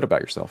pretty good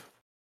about yourself.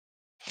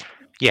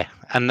 Yeah,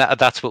 and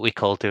that's what we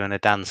call doing a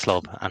Dan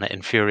slob, and it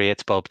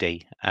infuriates Bob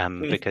D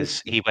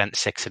because he went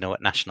 6-0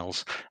 at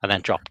Nationals and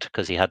then dropped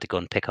because he had to go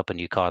and pick up a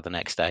new car the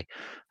next day,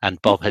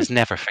 and Bob has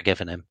never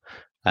forgiven him.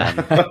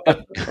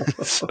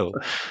 So,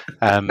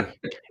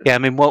 yeah, I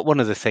mean, one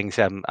of the things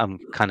I'm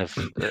kind of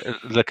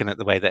looking at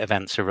the way that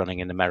events are running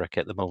in America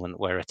at the moment,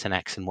 where it's an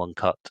X and 1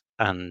 cut,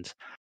 and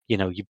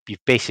you've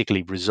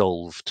basically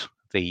resolved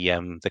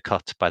the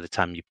cut by the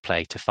time you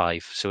play to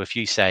 5. So if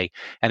you say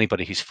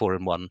anybody who's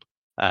 4-1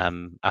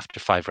 after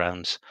 5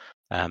 rounds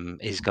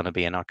is going to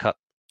be in our cut,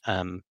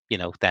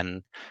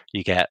 then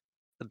you get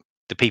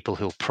the people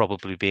who'll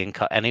probably be in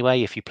cut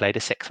anyway if you played a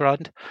 6th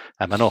round.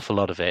 An awful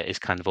lot of it is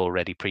kind of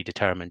already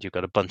predetermined. You've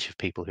got a bunch of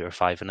people who are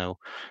 5-0.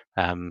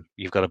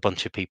 You've got a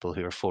bunch of people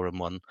who are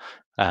 4-1.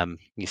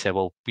 You say,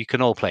 well, you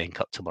can all play in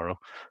cut tomorrow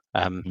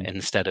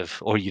instead of,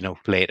 or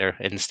later,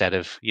 instead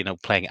of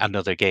playing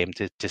another game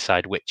to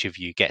decide which of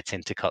you gets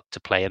into cut to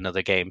play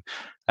another game.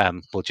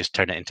 We'll just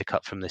turn it into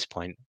cut from this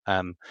point.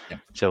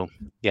 So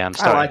yeah,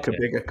 I like a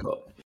bigger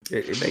cut.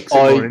 It makes it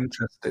more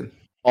interesting.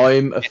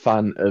 I'm a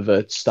fan of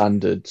a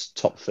standard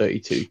top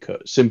 32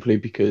 cut simply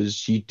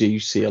because you do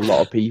see a lot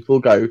of people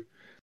go,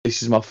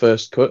 this is my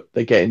first cut.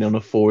 They get in on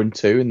a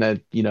 4-2 and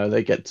then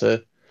they get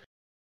to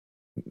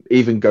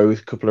even go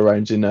with a couple of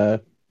rounds in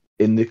the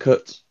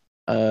cut.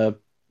 I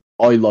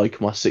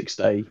like my 6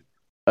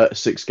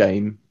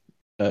 game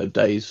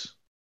days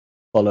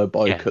followed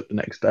by a cut the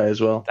next day as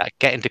well. That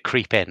getting to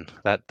creep in,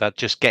 that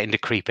just getting to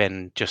creep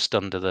in just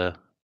under the,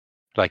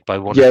 like by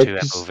 1 or 2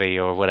 MOV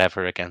or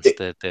whatever against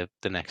the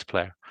next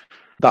player.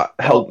 That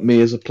helped me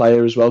as a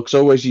player as well, because I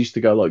always used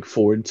to go like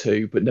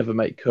 4-2 but never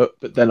make cut.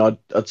 But then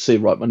I'd see,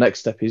 right, my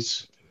next step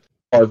is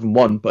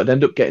 5-1, but I'd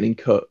end up getting in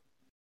cut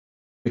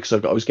because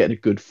I was getting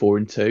a good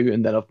 4-2,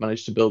 and then I've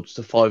managed to build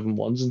to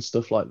 5-1s and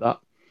stuff like that.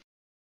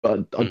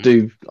 But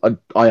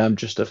I am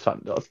just a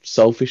fan of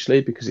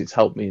selfishly because it's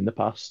helped me in the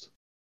past.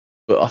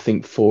 But I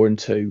think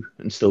 4-2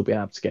 and still being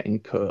able to get in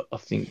cut, I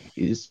think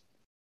is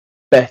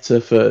better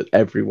for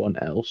everyone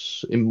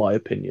else, in my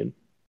opinion.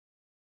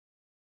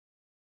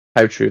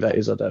 How true that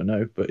is, I don't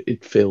know, but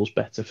it feels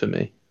better for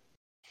me.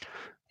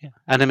 Yeah,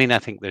 and I mean, I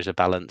think there's a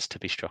balance to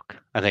be struck.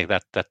 I think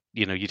that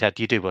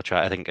you do what's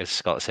right. I think, as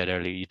Scott said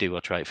earlier, you do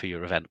what's right for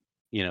your event.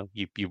 You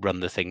run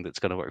the thing that's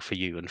going to work for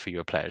you and for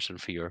your players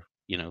and for your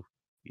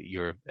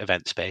your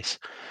event space.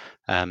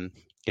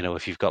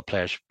 If you've got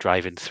players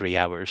driving 3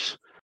 hours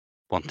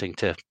wanting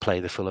to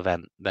play the full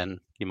event, then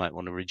you might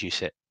want to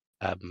reduce it.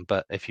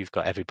 But if you've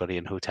got everybody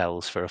in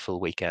hotels for a full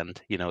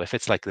weekend, if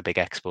it's like the big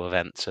expo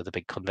events or the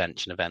big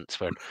convention events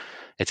where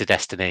it's a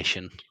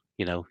destination,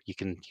 you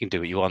can do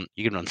what you want.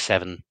 You can run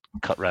 7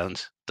 cut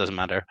rounds, doesn't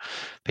matter.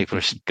 People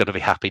are going to be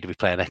happy to be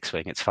playing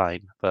X-Wing. It's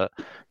fine. But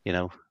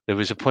there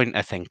was a point,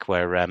 I think,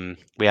 where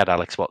we had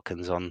Alex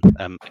Watkins on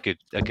a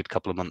good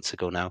couple of months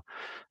ago now,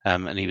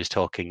 and he was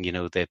talking.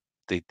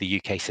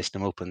 The UK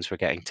system opens were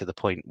getting to the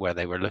point where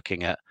they were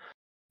looking at,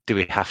 do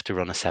we have to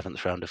run a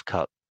 7th round of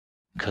cut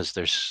because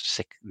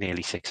there's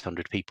nearly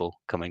 600 people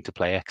coming to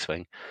play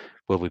X-Wing?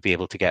 Will we be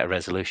able to get a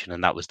resolution?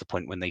 And that was the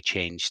point when they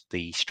changed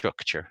the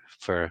structure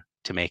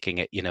to making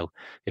it, you're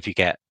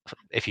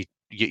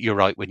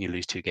right when you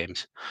lose 2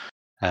 games.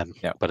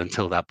 But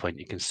until that point,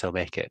 you can still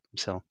make it.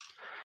 So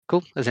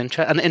cool. There's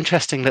an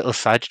interesting little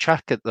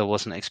sidetrack that I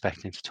wasn't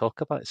expecting to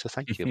talk about. So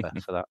thank you,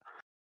 Beth, for that.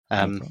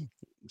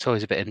 It's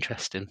always a bit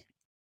interesting.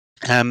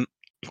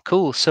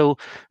 Cool. So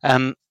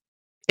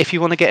if you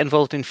want to get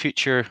involved in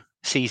future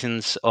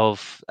seasons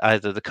of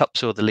either the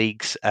cups or the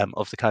leagues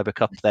of the Kyber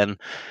Cup, then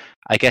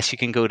I guess you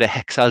can go to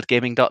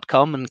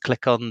hexalgaming.com and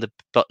click on the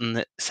button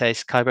that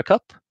says Kyber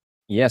Cup.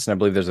 Yes, and I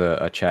believe there's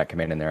a chat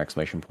command in there, !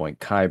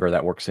 Kyber,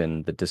 that works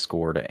in the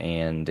Discord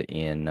and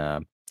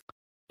in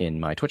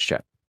my Twitch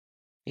chat.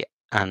 Yeah,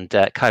 and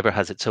Kyber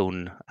has its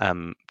own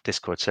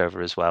Discord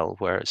server as well,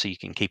 so you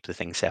can keep the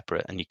thing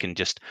separate and you can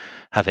just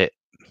have it,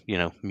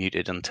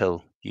 muted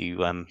until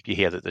you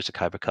hear that there's a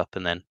Kyber Cup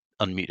and then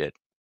unmute it.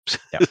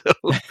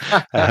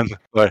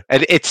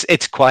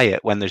 It's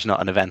quiet when there's not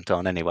an event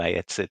on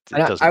anyway.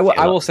 I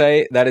will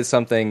say that is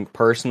something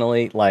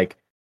personally, like,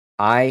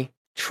 I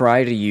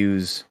try to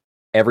use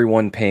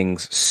everyone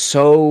pings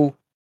so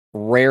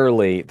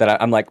rarely that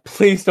I'm like,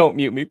 please don't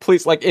mute me,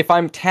 please. Like, if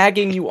I'm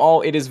tagging you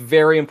all, it is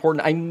very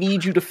important. I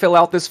need you to fill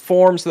out this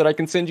form so that I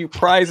can send you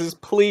prizes.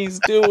 Please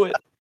do it.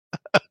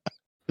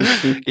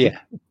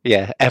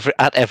 Yeah.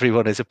 At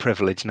everyone is a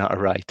privilege, not a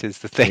right, is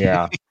the thing.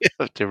 Yeah. You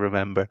have to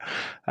remember.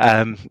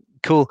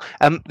 Cool.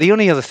 The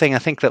only other thing I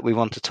think that we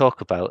want to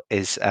talk about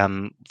is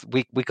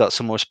we got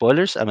some more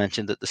spoilers. I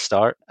mentioned at the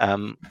start.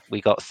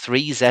 We got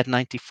 3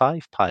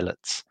 Z95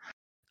 pilots,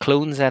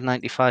 clone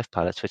Z95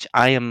 pilots, which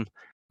I am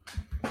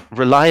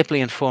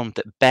reliably informed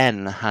that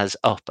Ben has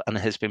up and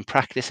has been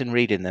practicing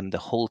reading them the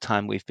whole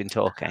time we've been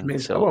talking. I mean,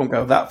 I won't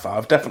go that far.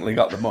 I've definitely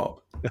got them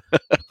up.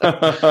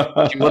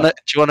 Do you want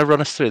to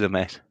run us through them,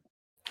 mate?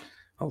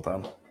 Hold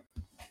on.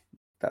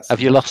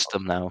 Have you lost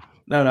them now?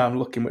 No, I'm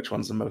looking which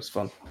one's the most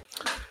fun.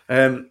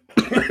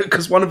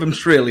 Because one of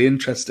them's really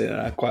interesting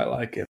and I quite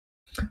like it.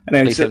 And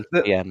then Leave him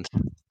to the end.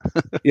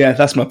 Yeah,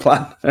 that's my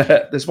plan.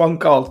 There's one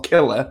called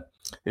Killer,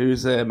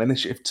 who's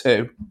Initiative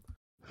 2.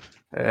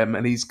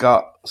 And he's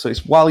got... So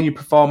it's while you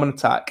perform an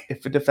attack,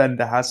 if a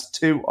defender has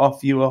 2 or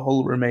fewer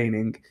hull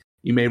remaining,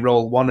 you may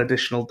roll 1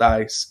 additional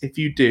dice. If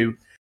you do,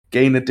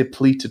 gain a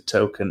depleted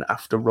token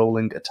after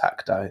rolling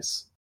attack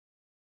dice.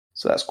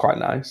 So that's quite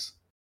nice.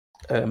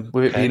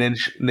 With it being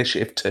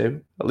Initiative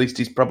 2, at least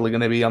he's probably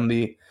going to be on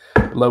the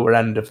lower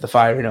end of the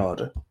firing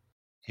order.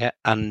 Yeah,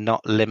 and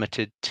not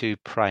limited to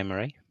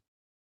primary.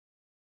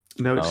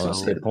 No, it's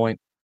that's not. a good point.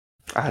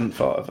 I hadn't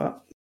thought of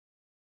that.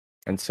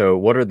 And so,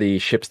 what are the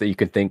ships that you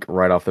can think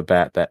right off the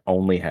bat that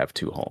only have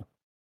 2 hull?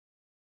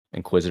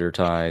 Inquisitor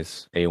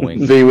ties,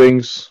 A-wings,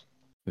 V-wings.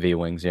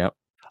 V-wings, yep.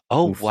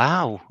 Oh, Oof.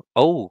 wow.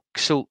 Oh,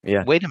 so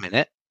wait a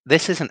minute.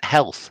 This isn't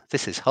health.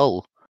 This is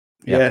hull.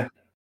 Yeah.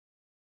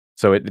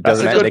 So it doesn't That's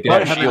a matter. good They can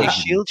point. have How many shields.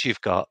 shields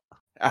you've got?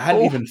 I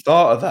hadn't even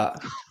thought of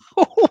that.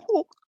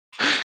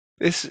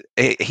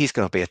 He's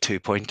going to be a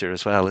 2-pointer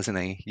as well, isn't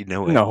he? You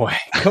know it. No way.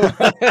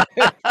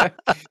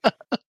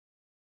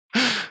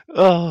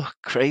 Oh,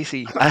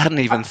 crazy. I hadn't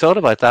even thought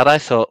about that. I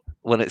thought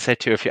when it said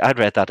to you, I'd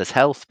read that as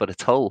health, but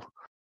it's hull.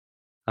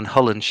 And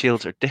hull and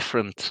shields are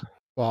different.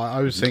 Well,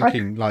 I was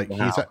thinking Wow.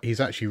 he's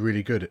actually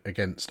really good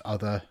against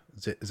other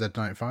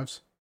Z95s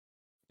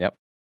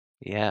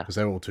Yeah. because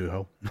they're all 2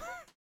 hull.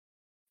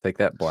 Take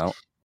that, Blount.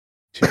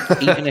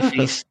 even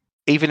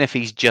if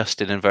he's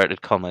just in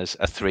inverted commas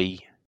a 3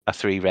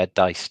 red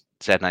dice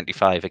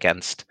Z95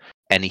 against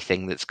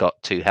anything that's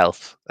got 2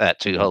 health,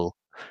 2 hull,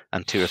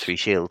 and 2 or 3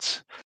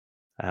 shields,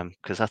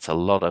 because that's a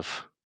lot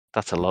of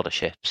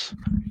ships.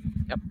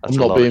 Yep. That's I'm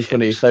a not lot being of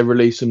funny. ships. If they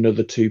release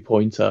another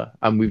 2-pointer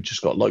and we've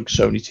just got like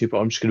so many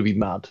 2-pointer, I'm just going to be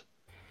mad.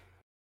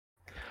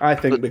 I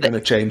think we're going to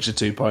change the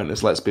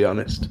 2-pointers, let's be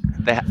honest.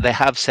 They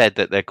have said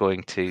that they're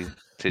going to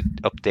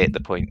update the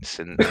points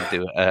and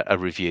do a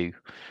review.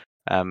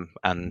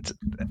 And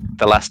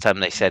the last time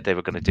they said they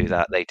were going to do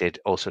that, they did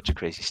all sorts of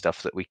crazy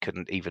stuff that we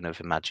couldn't even have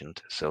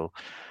imagined. So,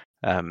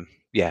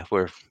 yeah,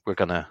 we're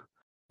gonna.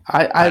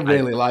 I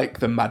really like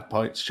the mad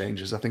points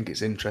changes. I think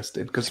it's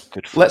interesting because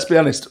let's be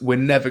honest, we're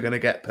never going to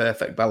get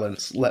perfect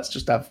balance. Let's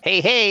just have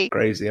hey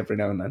crazy every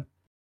now and then.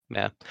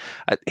 Yeah.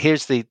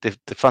 Here's the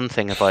fun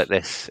thing about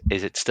this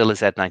is it's still a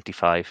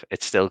Z95.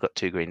 It's still got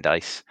 2 green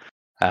dice,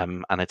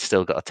 and it's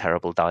still got a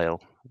terrible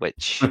dial,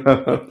 which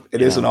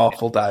it is an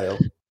awful dial.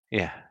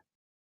 Yeah.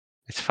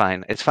 It's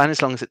fine. It's fine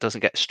as long as it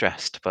doesn't get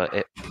stressed, but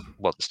it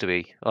wants to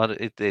be. Well,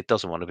 it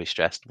doesn't want to be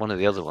stressed. One of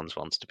the other ones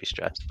wants to be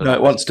stressed. But No,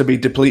 it wants to be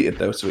depleted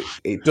though, so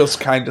it does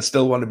kind of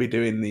still want to be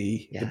doing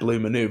the blue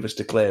maneuvers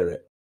to clear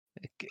it.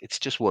 It's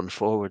just 1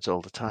 forwards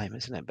all the time,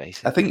 isn't it?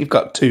 Basically, I think you've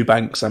got 2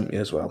 banks, haven't you,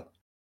 as well?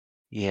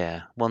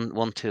 Yeah,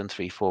 1, 2, and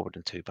 3 forward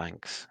and 2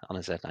 banks on a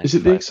Z95. Is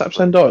it the exact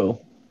same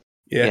dial?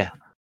 Yeah.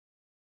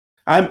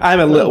 I'm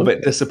a little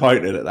bit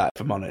disappointed at that,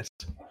 if I'm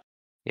honest.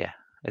 Yeah.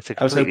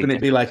 I was hoping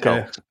it'd be like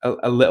a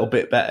little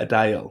bit better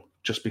dial,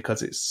 just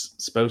because it's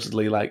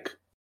supposedly like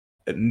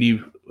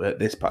new at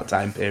this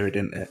time period,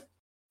 isn't it?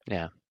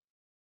 Yeah.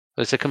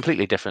 Well, it's a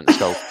completely different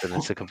sculpt and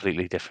it's a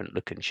completely different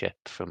looking ship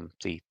from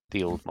the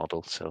old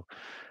model. So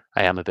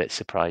I am a bit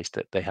surprised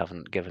that they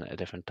haven't given it a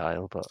different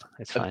dial, but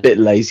it's fine. A bit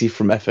lazy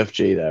from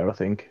FFG there, I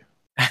think.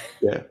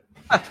 Yeah.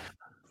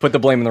 Put the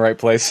blame in the right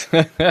place.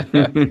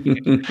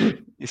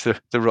 It's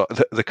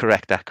the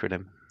correct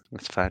acronym.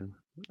 It's fine.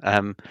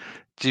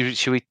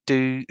 Should we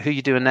do who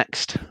you doing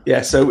next?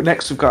 Yeah, so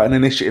next we've got an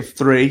Initiative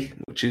 3,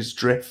 which is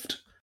Drift.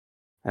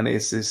 And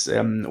it's this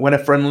when a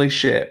friendly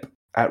ship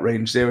at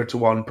range 0 to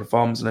 1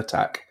 performs an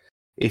attack,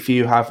 if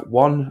you have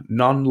 1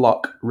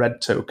 non-lock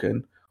red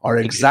token or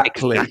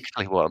exactly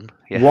 1,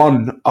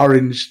 1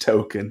 orange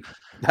token,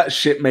 that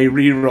ship may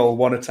reroll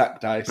 1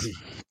 attack dice.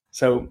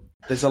 So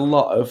there's a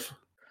lot of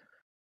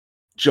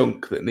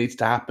junk that needs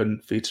to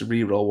happen for you to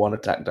reroll 1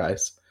 attack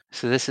dice.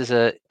 So this is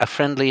a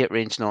friendly at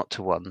range 0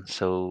 to 1.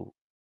 So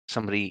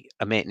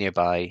a mate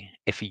nearby,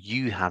 if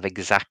you have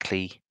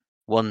exactly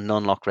 1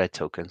 non-lock red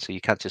token, so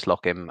you can't just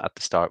lock him at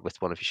the start with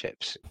one of your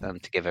ships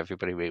to give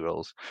everybody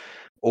rerolls,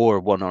 or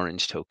 1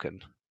 orange token,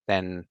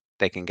 then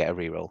they can get a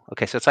reroll.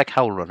 Okay, so it's like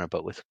Howl Runner,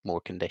 but with more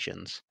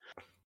conditions.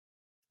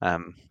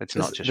 It's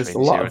not just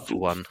range 0 to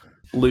 1.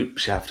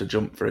 Loops you have to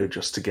jump through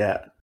just to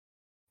get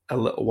a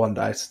little 1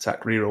 dice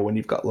attack reroll when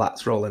you've got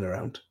lats rolling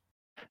around.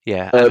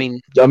 Yeah, I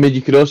mean,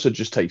 you could also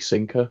just take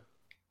Sinker.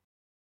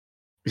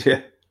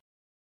 Yeah.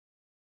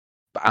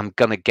 But I'm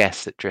gonna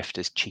guess that Drift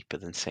is cheaper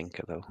than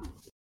Sinker, though.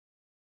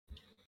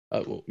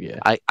 Oh well, yeah.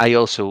 I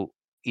also,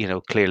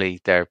 clearly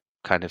they're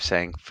kind of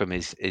saying from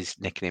his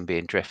nickname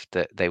being Drift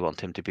that they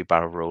want him to be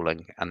barrel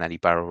rolling, and then he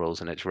barrel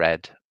rolls and it's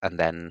red, and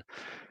then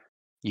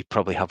you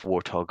probably have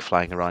Warthog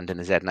flying around in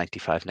a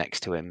Z95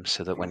 next to him,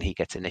 so that when he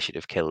gets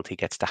initiative killed, he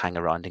gets to hang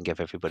around and give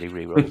everybody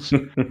rerolls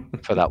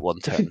for that 1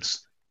 turn. If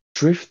it's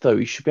Drift though,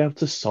 he should be able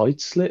to side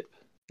slip.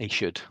 He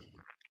should.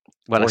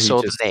 When I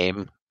saw the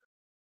name.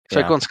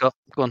 Sorry, go on, Scott.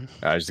 Go on.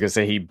 I was just going to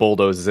say he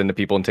bulldozes into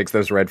people and takes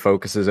those red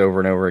focuses over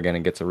and over again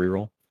and gets a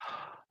reroll.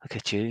 Look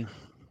at you.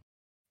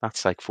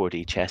 That's like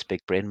 4D chess,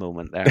 big brain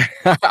moment there.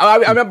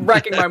 I'm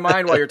racking my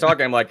mind while you're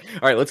talking. I'm like,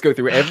 all right, let's go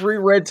through every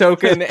red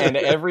token and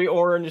every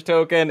orange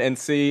token and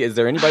see, is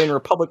there anybody in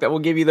Republic that will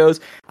give you those?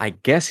 I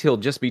guess he'll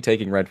just be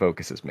taking red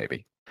focuses,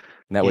 maybe.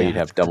 And that way you'd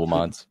have double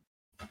mods.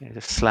 Yeah,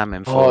 just slam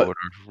him forward or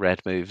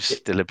red moves,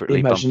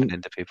 deliberately bumping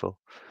into people.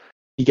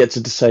 He gets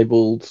a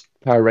disabled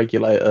power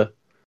regulator,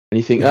 and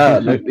you think,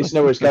 no, it's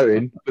nowhere it's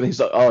going. But he's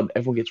like, oh,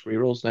 everyone gets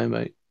rerolls now,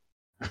 mate.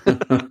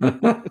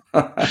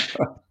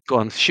 Go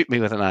on, shoot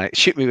me with an eye.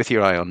 Shoot me with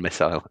your ion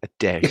missile. I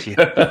dare you.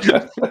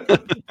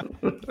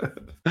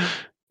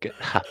 Get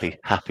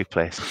happy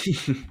place.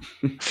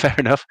 Fair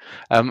enough.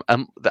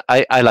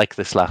 I like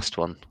this last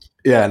one.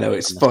 Yeah, no,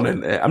 it's fun,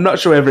 isn't it? I'm not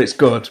sure whether it's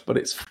good, but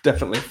it's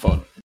definitely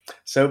fun.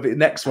 So the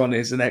next one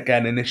is, and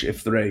again,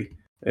 Initiative 3.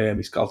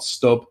 It's called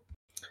Stub.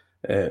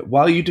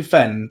 While you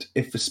defend,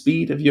 if the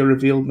speed of your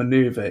revealed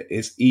maneuver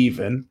is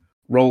even,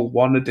 roll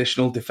 1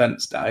 additional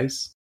defense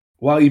dice.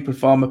 While you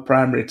perform a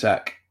primary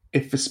attack,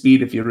 if the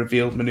speed of your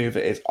revealed maneuver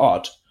is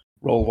odd,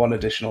 roll 1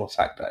 additional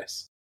attack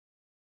dice.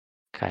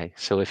 Okay,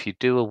 so if you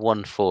do a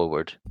 1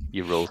 forward,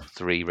 you roll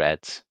 3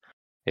 reds.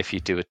 If you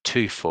do a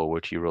 2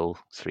 forward, you roll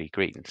 3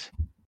 greens.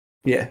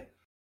 Yeah.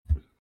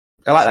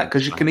 I like that,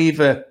 because you can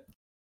either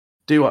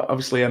do,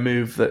 obviously, a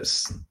move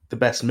that's the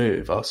best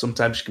move, or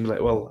sometimes you can be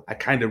like, well, I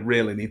kind of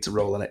really need to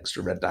roll an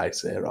extra red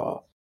dice here,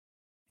 or,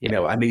 you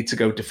know, I need to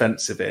go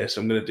defensive here,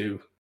 so I'm going to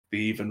do the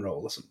even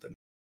roll or something.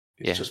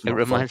 It's just it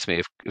reminds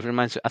me.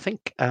 I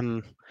think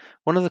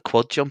one of the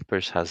quad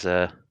jumpers has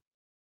an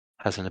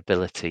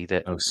ability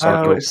that.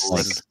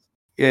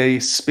 Your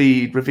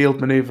speed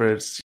revealed maneuver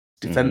is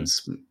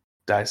defense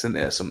dice, isn't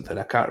it, or something?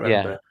 I can't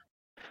remember. Yeah.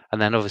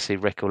 And then obviously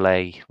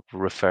Ricolay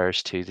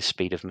refers to the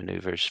speed of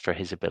maneuvers for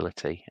his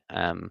ability.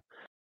 And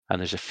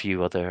there's a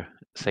few other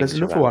things.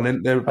 There's another one,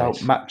 isn't there,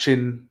 about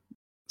matching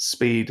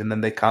speed, and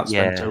then they can't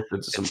spend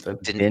tokens or something.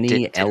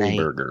 Denny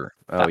Elberger.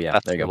 Oh, yeah,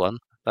 there you go.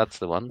 That's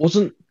the one.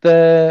 Wasn't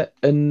there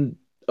a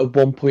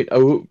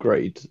 1.0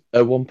 upgrade? A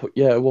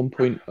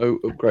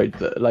 1.0 upgrade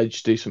that allowed you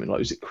to do something like,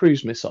 was it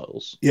cruise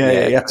missiles?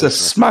 Yeah, you had to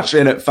smash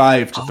in at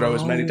 5 to throw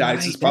as many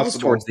dice as possible. That was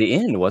towards the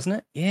end, wasn't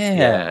it?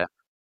 Yeah.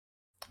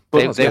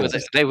 They were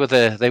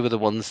the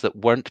ones that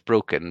weren't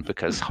broken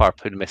because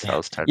harpoon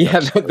missiles turned up.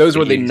 Yeah, those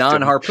were the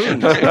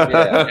non-harpoons.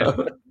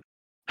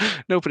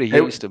 Nobody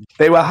used them.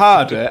 They were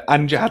harder,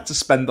 and you had to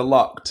spend the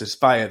lock to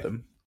fire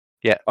them.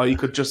 Yeah. Or you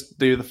could just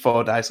do the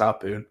 4 dice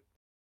harpoon.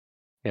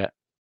 Yeah.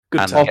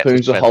 Good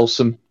harpoons are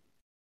wholesome.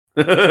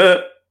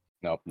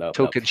 No.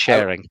 Token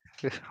sharing.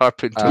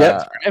 Harpoon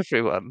tokens for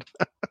everyone.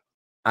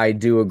 I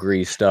do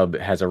agree. Stub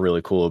has a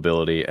really cool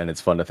ability, and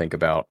it's fun to think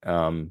about.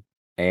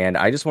 And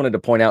I just wanted to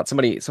point out,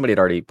 somebody had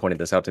already pointed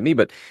this out to me,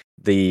 but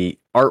the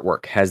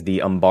artwork has the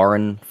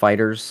Umbaran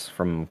fighters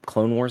from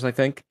Clone Wars, I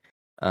think.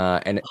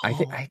 And I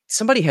think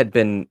somebody had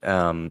been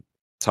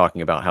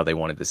talking about how they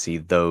wanted to see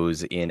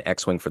those in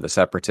X-Wing for the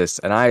Separatists,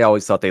 and I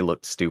always thought they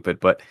looked stupid,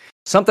 but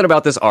something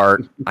about this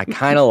art, I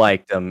kind of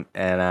liked them,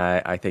 and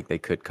I think they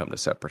could come to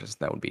Separatists.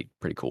 That would be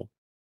pretty cool.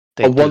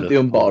 I want the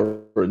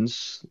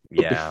Umbarans.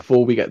 Yeah.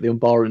 Before we get the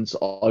Umbarans,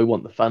 I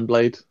want the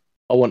Fanblade.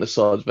 I want a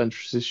Sarge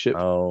Ventress's ship.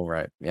 Oh,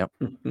 right. Yep.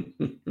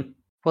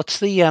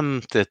 What's the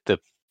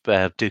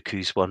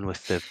Dooku's one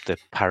with the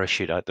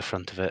parachute out the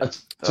front of it?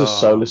 It's a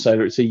solar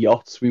sailor. It's a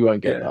yacht. We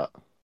won't get that.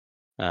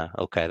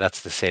 Okay,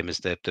 that's the same as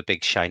the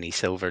big shiny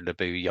silver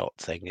Naboo yacht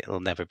thing. It'll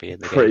never be in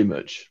the game. Pretty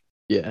much,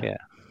 yeah.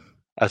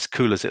 As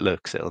cool as it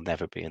looks, it'll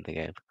never be in the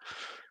game.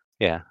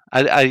 Yeah,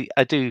 I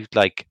do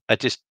like. I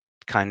just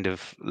kind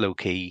of low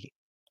key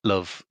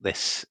love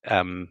this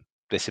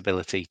this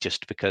ability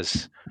just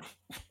because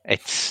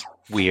it's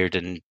weird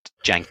and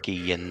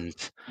janky, and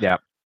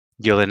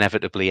you'll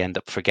inevitably end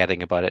up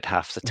forgetting about it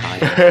half the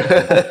time.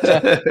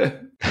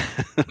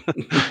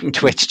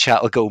 Twitch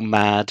chat will go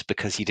mad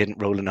because he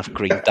didn't roll enough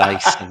green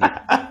dice and he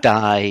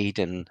died,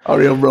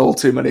 or he'll roll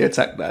too many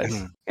attack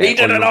dice. He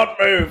did an odd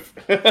move.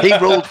 He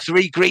rolled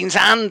 3 greens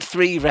and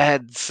 3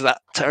 reds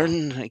that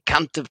turn. He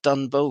can't have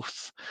done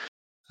both.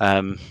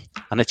 And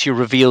it's your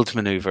revealed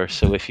maneuver,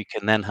 so if you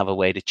can then have a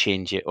way to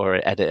change it or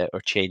edit it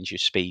or change your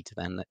speed,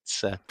 then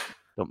it's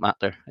don't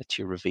matter. It's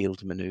your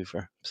revealed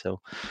maneuver.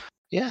 So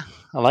yeah,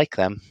 I like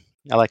them.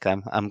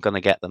 I'm gonna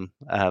get them.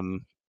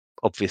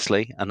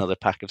 Obviously, another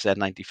pack of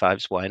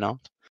Z95s. Why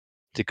not?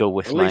 To go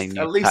with my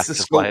new at least pack the of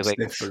sculpt's Y-Wings.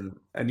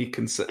 different, and you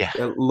can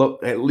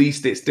look. At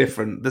least it's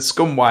different. The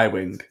Scum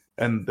Y-Wing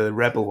and the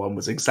Rebel one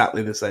was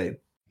exactly the same.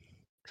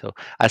 So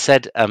I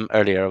said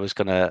earlier I was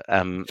going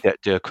to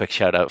do a quick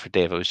shout out for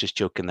Dave. I was just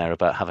joking there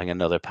about having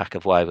another pack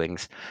of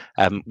Y-Wings.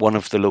 One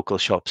of the local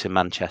shops in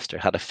Manchester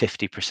had a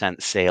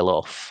 50% sale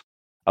off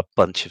a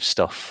bunch of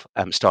stuff,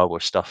 Star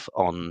Wars stuff,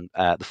 on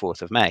the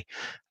 4th of May.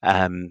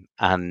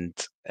 And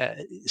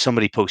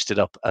somebody posted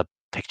up a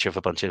picture of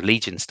a bunch of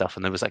Legion stuff,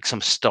 and there was like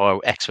some Star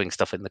X-Wing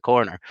stuff in the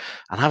corner.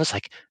 And I was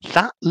like,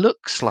 that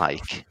looks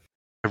like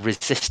a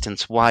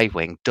Resistance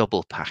Y-Wing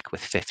double pack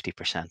with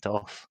 50%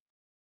 off.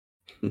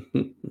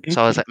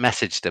 So I was like,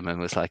 messaged him and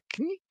was like,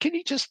 can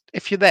you just,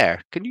 if you're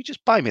there, can you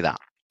just buy me that,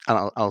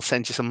 and I'll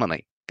send you some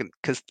money,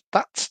 because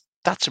that's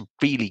that's a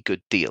really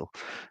good deal.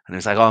 And he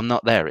was like, oh, I'm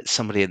not there. It's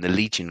somebody in the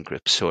Legion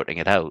group sorting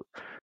it out.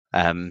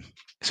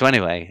 So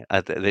anyway,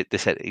 they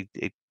said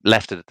it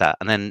left it at that.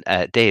 And then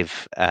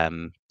Dave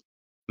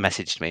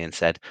messaged me and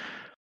said,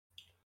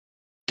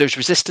 there's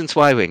Resistance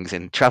Y-Wings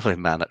in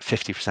Traveling Man at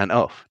 50%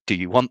 off. Do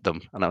you want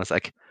them? And I was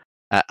like,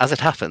 as it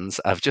happens,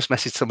 I've just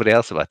messaged somebody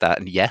else about that.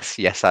 And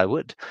yes, I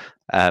would.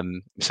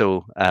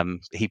 So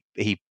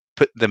he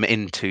put them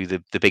into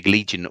the big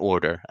Legion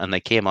order, and they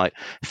came out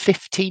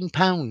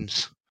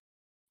 £15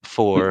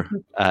 for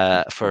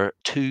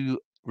 2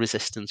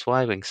 Resistance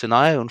Y-Wings. So now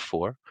I own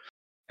 4.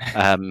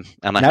 And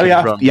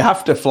now you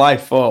have to fly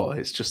 4.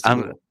 It's just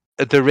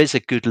there is a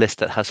good list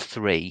that has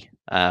 3,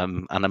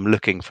 and I'm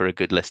looking for a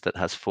good list that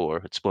has 4.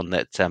 It's one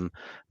that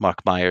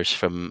Mark Myers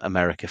from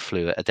America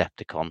flew at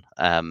Adepticon.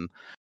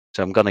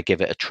 So I'm going to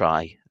give it a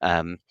try.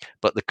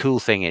 But the cool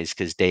thing is,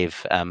 because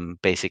Dave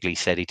basically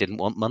said he didn't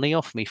want money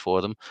off me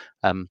for them,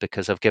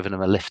 because I've given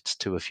him a lift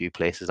to a few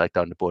places, like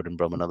down to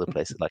Borden-Brum and other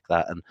places like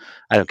that. And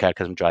I don't care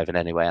because I'm driving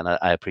anyway, and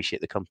I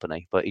appreciate the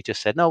company. But he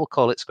just said, no, we'll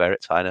call it square,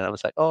 it's fine. And I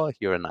was like, oh,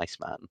 you're a nice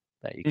man.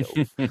 There you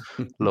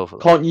go. Lovely.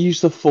 Can't you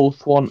use the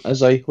 4th one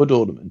as a hood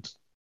ornament?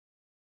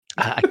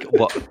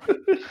 What?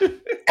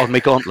 On my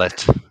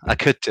gauntlet? I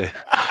could do.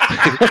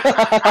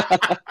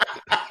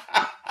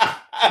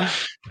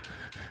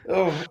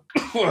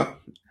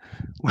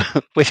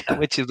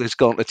 Which of those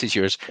gauntlets is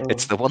yours? Oh.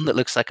 It's the one that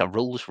looks like a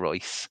Rolls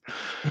Royce.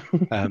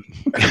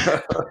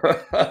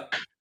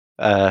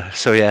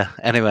 So yeah.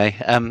 Anyway,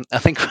 I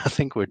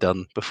think we're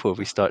done before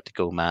we start to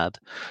go mad.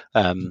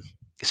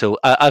 So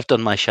I've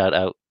done my shout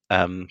out.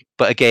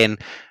 But again,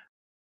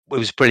 it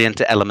was brilliant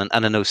to Element,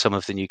 and I know some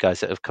of the new guys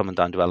that have come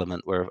down to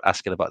Element were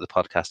asking about the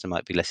podcast and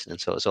might be listening.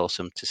 So it was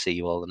awesome to see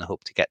you all, and I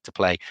hope to get to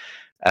play.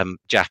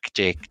 Jack,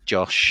 Jake,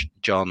 Josh,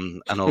 John,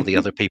 and all the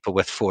other people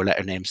with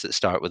 4-letter names that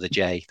start with a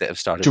J that have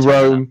started.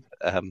 Jerome,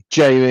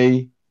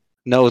 Jamie.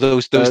 No,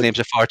 those names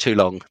are far too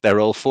long. They're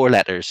all 4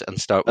 letters and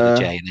start with a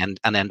J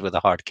and end with a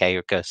hard K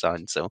or K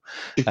sound. So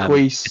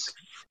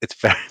it's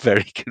very,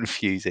 very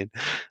confusing.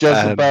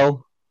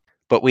 Jezebel.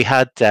 But we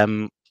had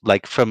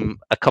like from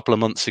a couple of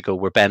months ago,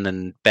 where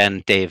Ben,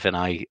 Dave, and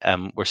I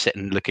were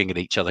sitting looking at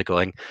each other,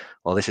 going,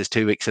 "Well, this is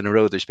 2 weeks in a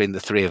row. There's been the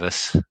 3 of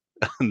us."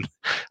 and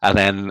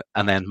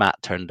then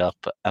Matt turned up,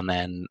 and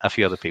then a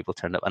few other people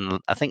turned up, and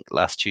I think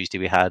last Tuesday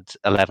we had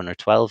 11 or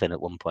 12 in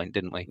at one point,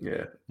 didn't we?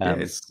 Yeah,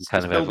 it's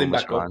kind of building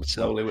back up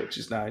slowly, which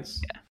is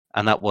nice. Yeah.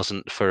 And that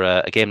wasn't for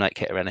a game night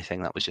kit or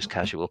anything. That was just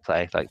casual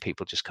play, like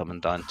people just coming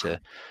down to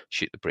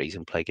shoot the breeze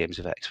and play games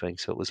of X-Wing.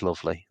 So it was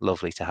lovely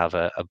to have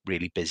a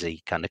really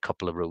busy kind of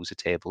couple of rows of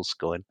tables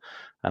going,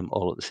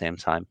 all at the same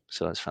time.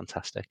 So it's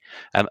fantastic.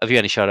 Have you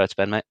any shout outs,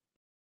 Ben, mate?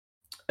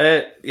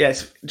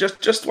 Yes,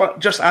 just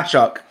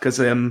Ashok, because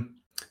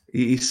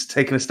he's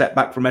taking a step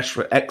back from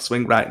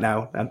X-Wing right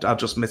now, and I'll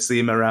just miss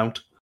him around.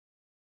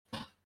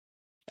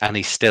 And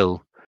he's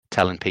still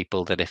telling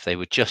people that if they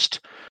would just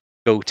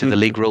go to the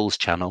League Rules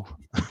channel,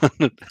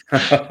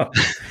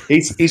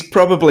 he's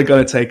probably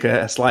going to take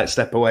a slight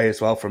step away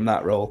as well from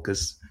that role,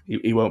 because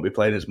he won't be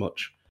playing as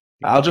much.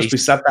 I'll just be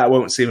sad that I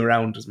won't see him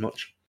around as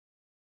much.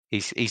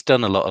 He's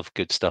done a lot of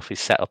good stuff. He's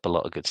set up a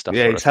lot of good stuff.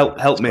 Yeah, he's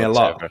helped me a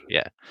lot. Server.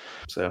 Yeah,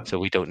 so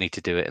we don't need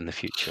to do it in the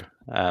future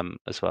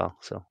as well.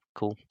 So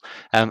cool.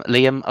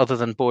 Liam, other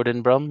than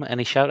Borden-Brum,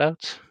 any shout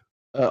outs?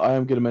 I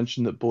am going to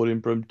mention that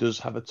Borden-Brum does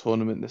have a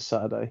tournament this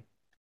Saturday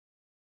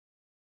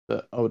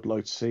that I would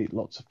like to see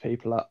lots of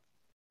people at.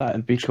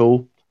 That'd be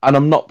cool. And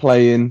I'm not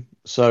playing,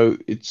 so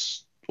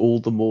it's all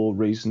the more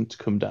reason to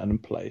come down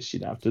and play. So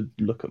you don't have to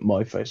look at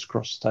my face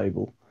across the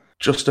table.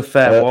 Just a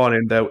fair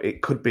warning, though,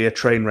 it could be a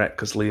train wreck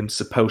because Liam's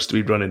supposed to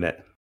be running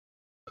it.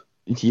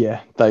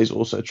 Yeah, that is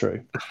also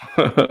true.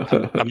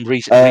 I'm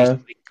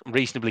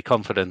reasonably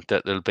confident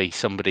that there'll be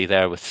somebody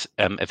there with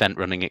event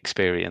running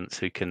experience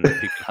who can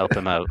help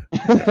him out.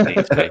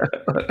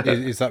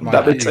 Is that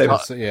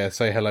my? Yeah,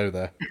 say hello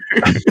there.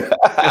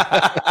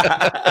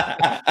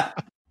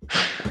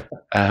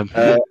 I'm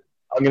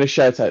going to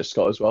shout out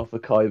Scott as well for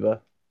Kyber.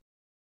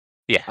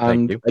 Yeah,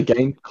 and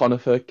again, Connor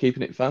for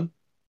keeping it fun.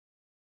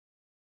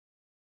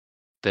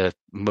 The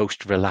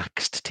most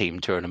relaxed team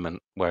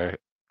tournament where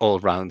all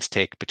rounds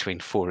take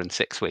between 4 and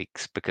 6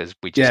 weeks because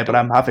we just but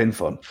I'm having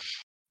fun.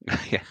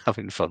 Yeah,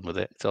 having fun with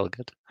it. It's all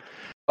good.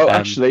 Oh,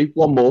 actually,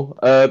 one more.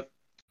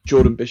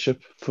 Jordan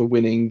Bishop for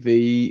winning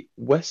the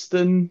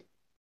Western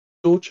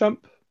Door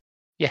Champ.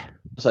 Yeah,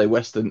 I say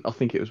Western. I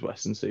think it was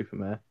Western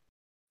Supermare.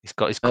 He's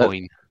got his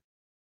coin.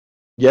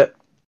 Yep.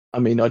 I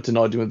mean, I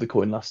denied him with the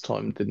coin last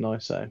time, didn't I?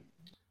 So.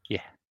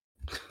 Yeah.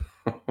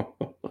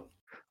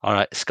 All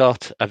right,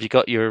 Scott, have you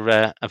got your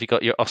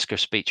Oscar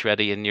speech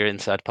ready in your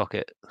inside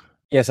pocket?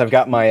 Yes, I've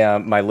got my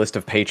my list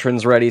of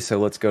patrons ready, so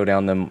let's go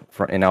down them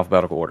in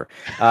alphabetical order.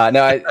 I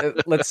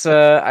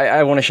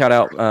want to shout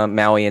out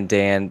Maui and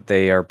Dan.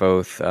 They are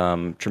both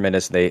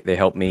tremendous. They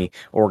help me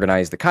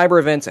organize the Kyber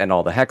events and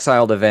all the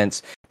Hexiled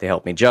events. They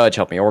help me judge,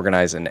 help me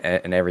organize, and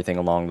everything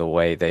along the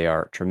way. They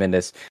are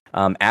tremendous.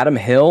 Adam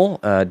Hill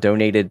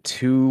donated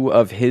 2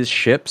 of his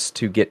ships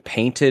to get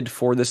painted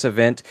for this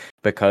event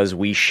because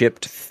we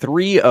shipped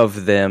 3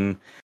 of them,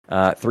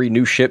 3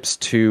 new ships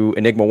to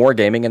Enigma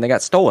Wargaming, and they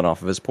got stolen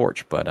off of his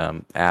porch. But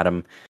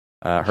Adam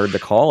heard the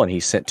call, and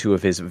he sent 2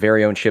 of his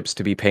very own ships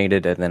to be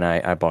painted, and then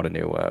I bought a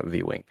new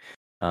V-Wing.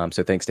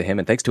 So thanks to him,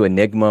 and thanks to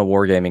Enigma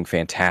Wargaming,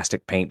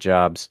 fantastic paint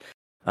jobs.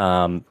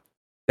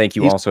 Thank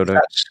you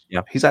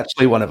He's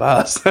actually one of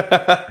us.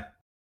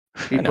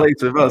 He plays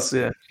with us,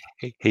 yeah.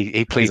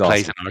 He plays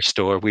awesome in our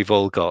store. We've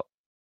all got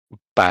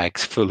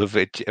bags full of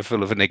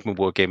Enigma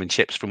Wargaming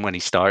chips from when he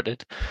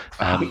started,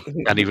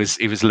 and he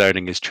was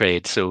learning his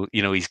trade. So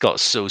he's got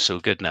so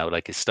good now.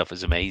 Like his stuff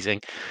is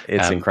amazing.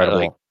 It's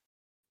incredible.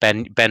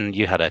 Like, Ben,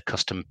 you had a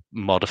custom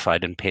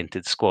modified and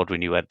painted squad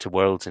when you went to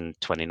Worlds in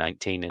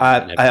 2019.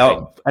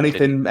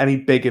 Any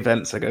big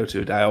events I go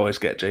to, I always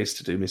get Jace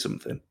to do me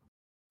something.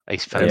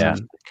 He's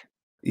fantastic.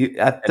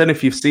 I don't know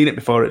if you've seen it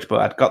before, Rich,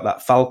 but I'd got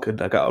that Falcon.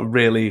 I got a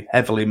really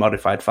heavily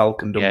modified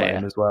Falcon done by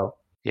him as well.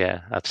 Yeah,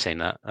 I've seen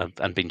that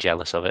and been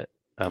jealous of it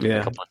a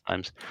couple of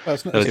times.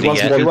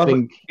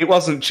 It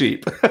wasn't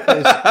cheap.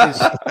 But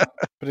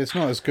it's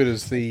not as good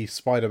as the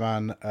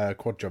Spider-Man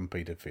quad jump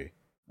he did for you.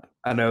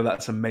 I know,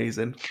 that's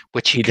amazing.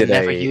 Which you can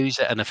never use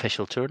at an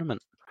official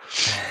tournament.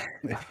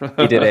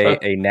 He did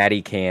a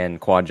Natty Can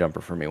quad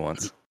jumper for me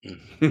once.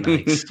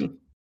 Nice.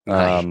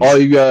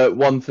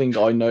 One thing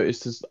I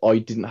noticed is I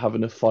didn't have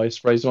enough fire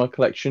sprays in my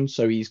collection,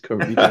 so he's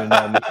currently doing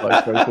the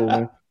fire spray for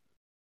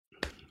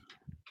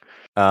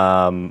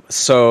me.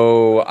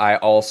 So I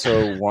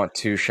also want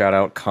to shout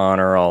out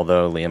Connor,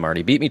 although Liam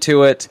already beat me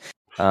to it.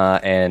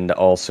 And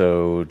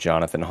also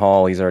Jonathan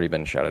Hall. He's already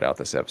been shouted out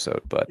this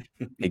episode, but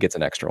he gets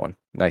an extra one.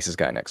 Nicest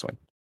guy next one.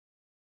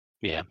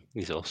 Yeah,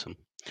 he's awesome.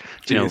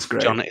 Do you know,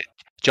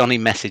 Johnny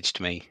messaged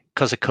me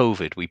because of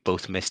COVID. We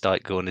both missed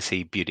out going to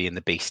see Beauty and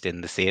the Beast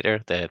in the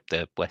theatre.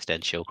 The West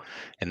End show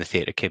in the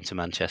theatre came to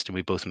Manchester. And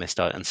we both missed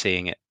out on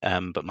seeing it,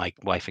 but my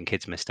wife and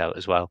kids missed out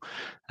as well.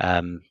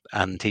 And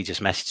he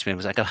just messaged me and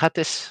was like, "I had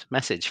this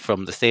message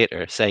from the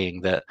theatre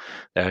saying that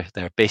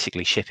they're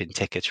basically shipping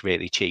tickets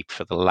really cheap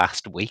for the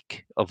last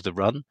week of the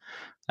run.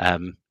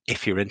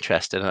 If you're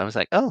interested." And I was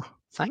like, "Oh,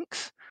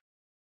 thanks."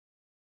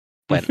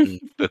 Went and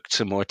booked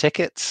some more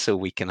tickets so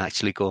we can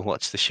actually go and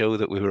watch the show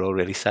that we were all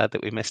really sad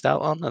that we missed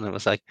out on. And it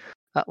was like,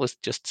 that was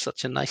just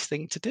such a nice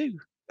thing to do.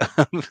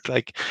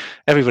 Like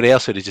everybody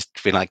else would have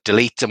just been like,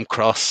 delete them,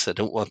 cross, I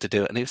don't want to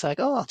do it. And he was like,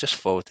 "Oh, I'll just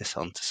forward this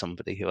on to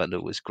somebody who I know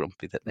was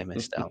grumpy that they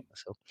missed out."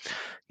 So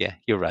yeah,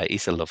 you're right.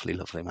 He's a lovely,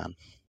 lovely man.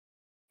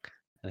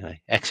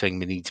 Anyway, X-Wing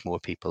needs more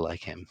people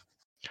like him.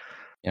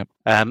 Yep.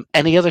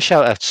 Any other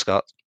shout outs,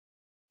 Scott?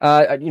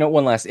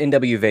 One last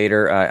NW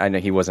Vader. I know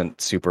he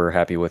wasn't super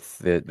happy with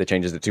the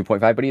changes to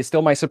 2.5, but he is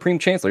still my Supreme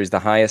Chancellor. He's the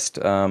highest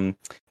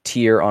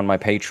tier on my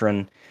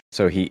patron.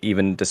 So he,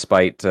 even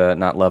despite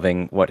not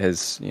loving what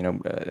has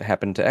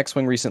happened to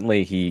X-Wing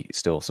recently, he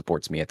still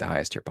supports me at the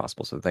highest tier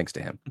possible. So thanks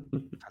to him.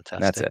 Fantastic.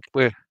 And that's it.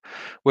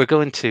 We're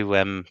going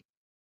to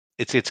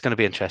it's going to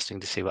be interesting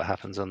to see what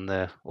happens by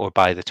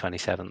the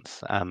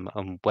 27th,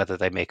 and whether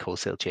they make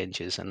wholesale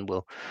changes, and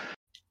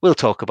we'll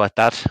talk about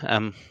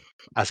that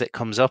as it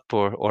comes up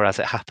or as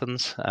it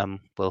happens.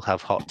 We'll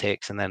have hot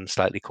takes and then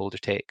slightly colder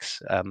takes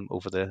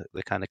over the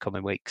kind of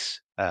coming weeks.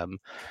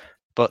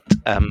 But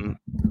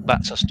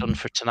that's us done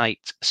for tonight.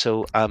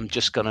 So I'm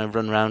just going to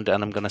run around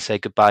and I'm going to say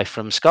goodbye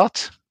from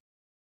Scott.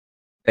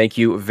 Thank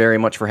you very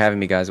much for having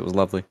me, guys. It was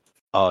lovely.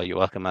 Oh, you're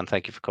welcome, man.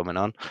 Thank you for coming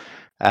on.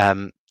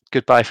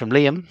 Goodbye from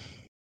Liam.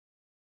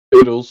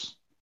 Doodles.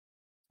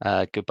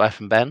 Goodbye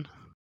from Ben.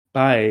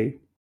 Bye.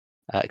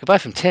 Goodbye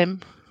from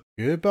Tim.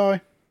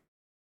 Goodbye.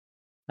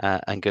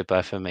 And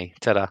goodbye from me.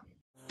 Ta-da.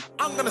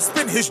 I'm gonna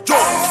spin his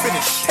jaw,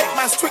 finish. Take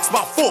man's Twix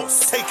by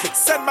force, take it.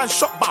 Send man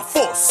shot by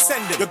force,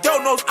 send it. Your girl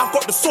knows I've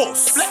got the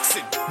sauce,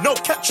 flexing, no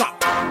ketchup,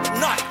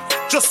 none,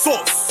 just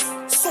sauce,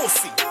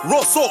 saucy,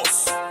 raw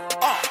sauce.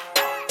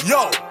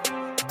 Yo,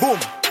 boom,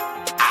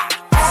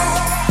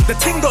 the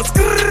ting goes,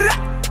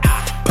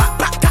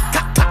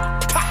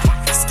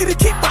 skitty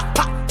keep,